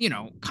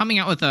coming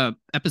out with a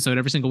episode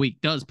every single week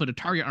does put a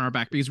target on our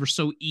back, because we're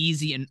so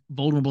easy and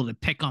vulnerable to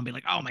pick on, be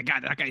like, oh my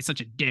God, that guy's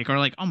such a dick. Or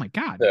like, oh my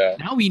God,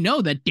 now we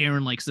know that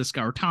Darren likes this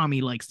guy or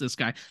Tommy likes this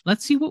guy.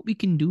 Let's see what we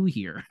can do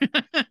here.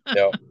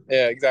 Yeah,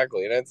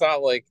 exactly. And it's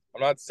not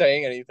I'm not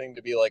saying anything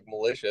to be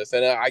malicious.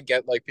 And I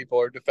get people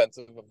are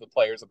defensive of the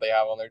players that they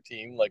have on their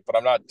team. But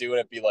I'm not doing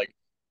it be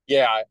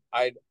yeah,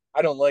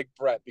 I don't like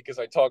Brett because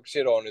I talk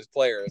shit on his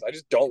players. I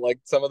just don't like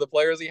some of the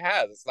players he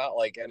has. It's not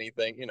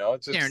anything,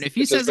 it's just. Darren, if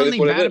he says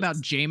something bad about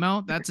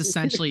JMO, that's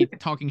essentially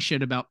talking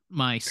shit about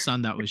my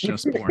son that was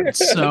just born.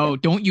 So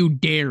don't you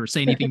dare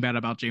say anything bad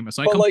about JMO.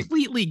 So I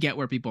completely get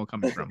where people are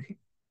coming from.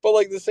 But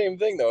like the same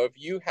thing though, if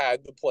you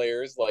had the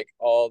players like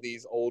all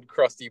these old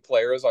crusty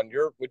players on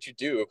your, which you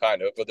do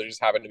kind of, but they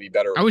just happen to be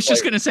better. I was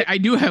just gonna say I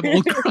do have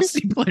old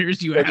crusty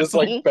players. You they're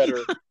asshole. just like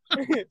better.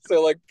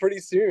 So like pretty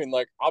soon,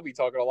 like I'll be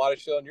talking a lot of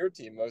shit on your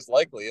team most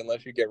likely,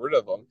 unless you get rid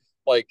of them.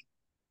 Like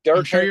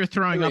I'm sure you're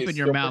throwing up in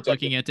your mouth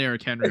looking at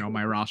Derrick Henry on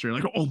my roster.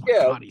 Like, oh my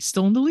god, he's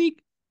still in the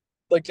league.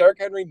 Like Derrick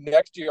Henry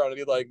next year, I'm gonna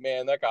be like,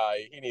 man, that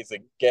guy, he needs to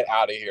get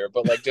out of here.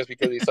 But like just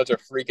because he's such a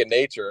freak of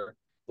nature,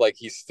 like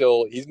he's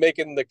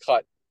making the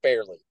cut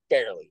barely.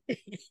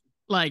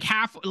 Like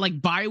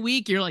bye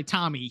week, you're like,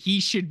 Tommy, he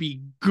should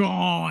be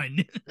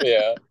gone.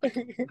 Yeah.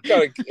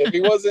 If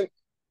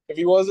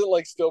he wasn't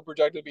like still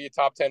projected to be a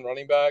top 10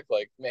 running back,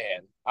 like,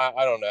 man,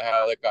 I don't know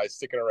how that guy's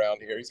sticking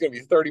around here. He's gonna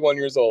be 31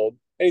 years old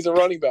and he's a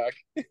running back.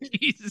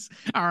 Jesus.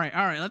 All right.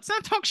 Let's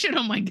not talk shit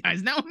on my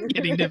guys. Now I'm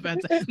getting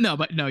defensive.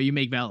 No, you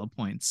make valid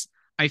points.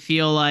 I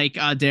feel like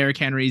Derrick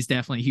Henry is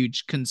definitely a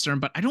huge concern,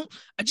 but I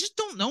just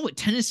don't know what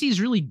Tennessee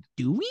is really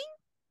doing.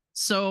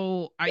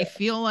 So I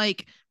feel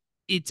like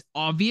it's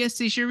obvious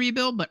they should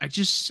rebuild, but I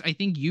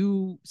think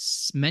you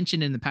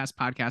mentioned in the past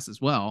podcast as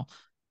well,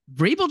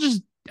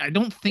 Vrabel I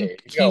don't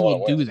think he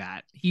will do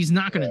that. He's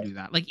not going to do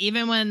that. Like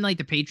even when like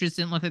the Patriots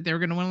didn't look like they were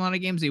going to win a lot of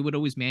games, they would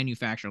always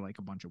manufacture like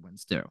a bunch of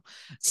wins too.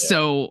 Yeah.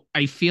 So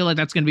I feel like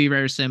that's going to be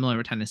very similar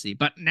with Tennessee,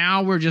 but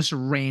now we're just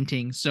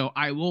ranting. So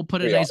I will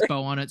put a nice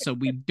bow on it so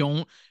we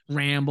don't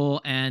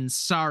ramble. And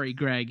sorry,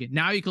 Greg,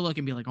 now you can look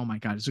and be like, oh my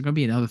God, is there going to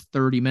be another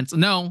 30 minutes?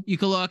 No, you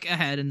can look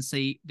ahead and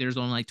see there's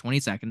only like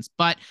 20 seconds,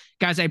 but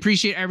guys, I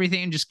appreciate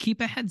everything and just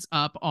keep a heads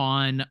up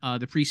on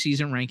the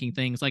preseason ranking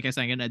things. Like I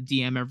said, I'm going to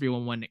DM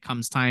everyone when it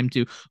comes time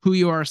to who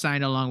you are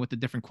assigned along with the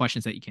different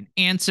questions that you can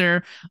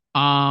answer.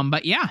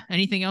 But yeah,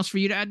 anything else for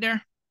you to add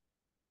there?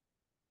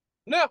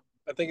 No,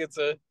 I think it's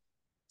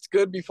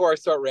good before I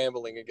start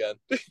rambling again.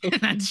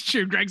 That's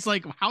true. Greg's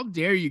like, how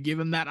dare you give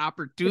him that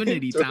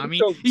opportunity,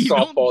 Tommy? You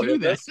don't do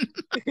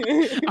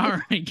that. All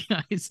right,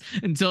 guys.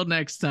 Until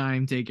next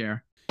time, take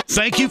care.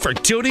 Thank you for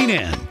tuning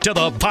in to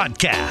the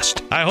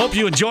podcast. I hope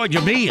you enjoyed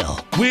your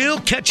meal. We'll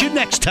catch you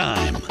next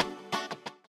time.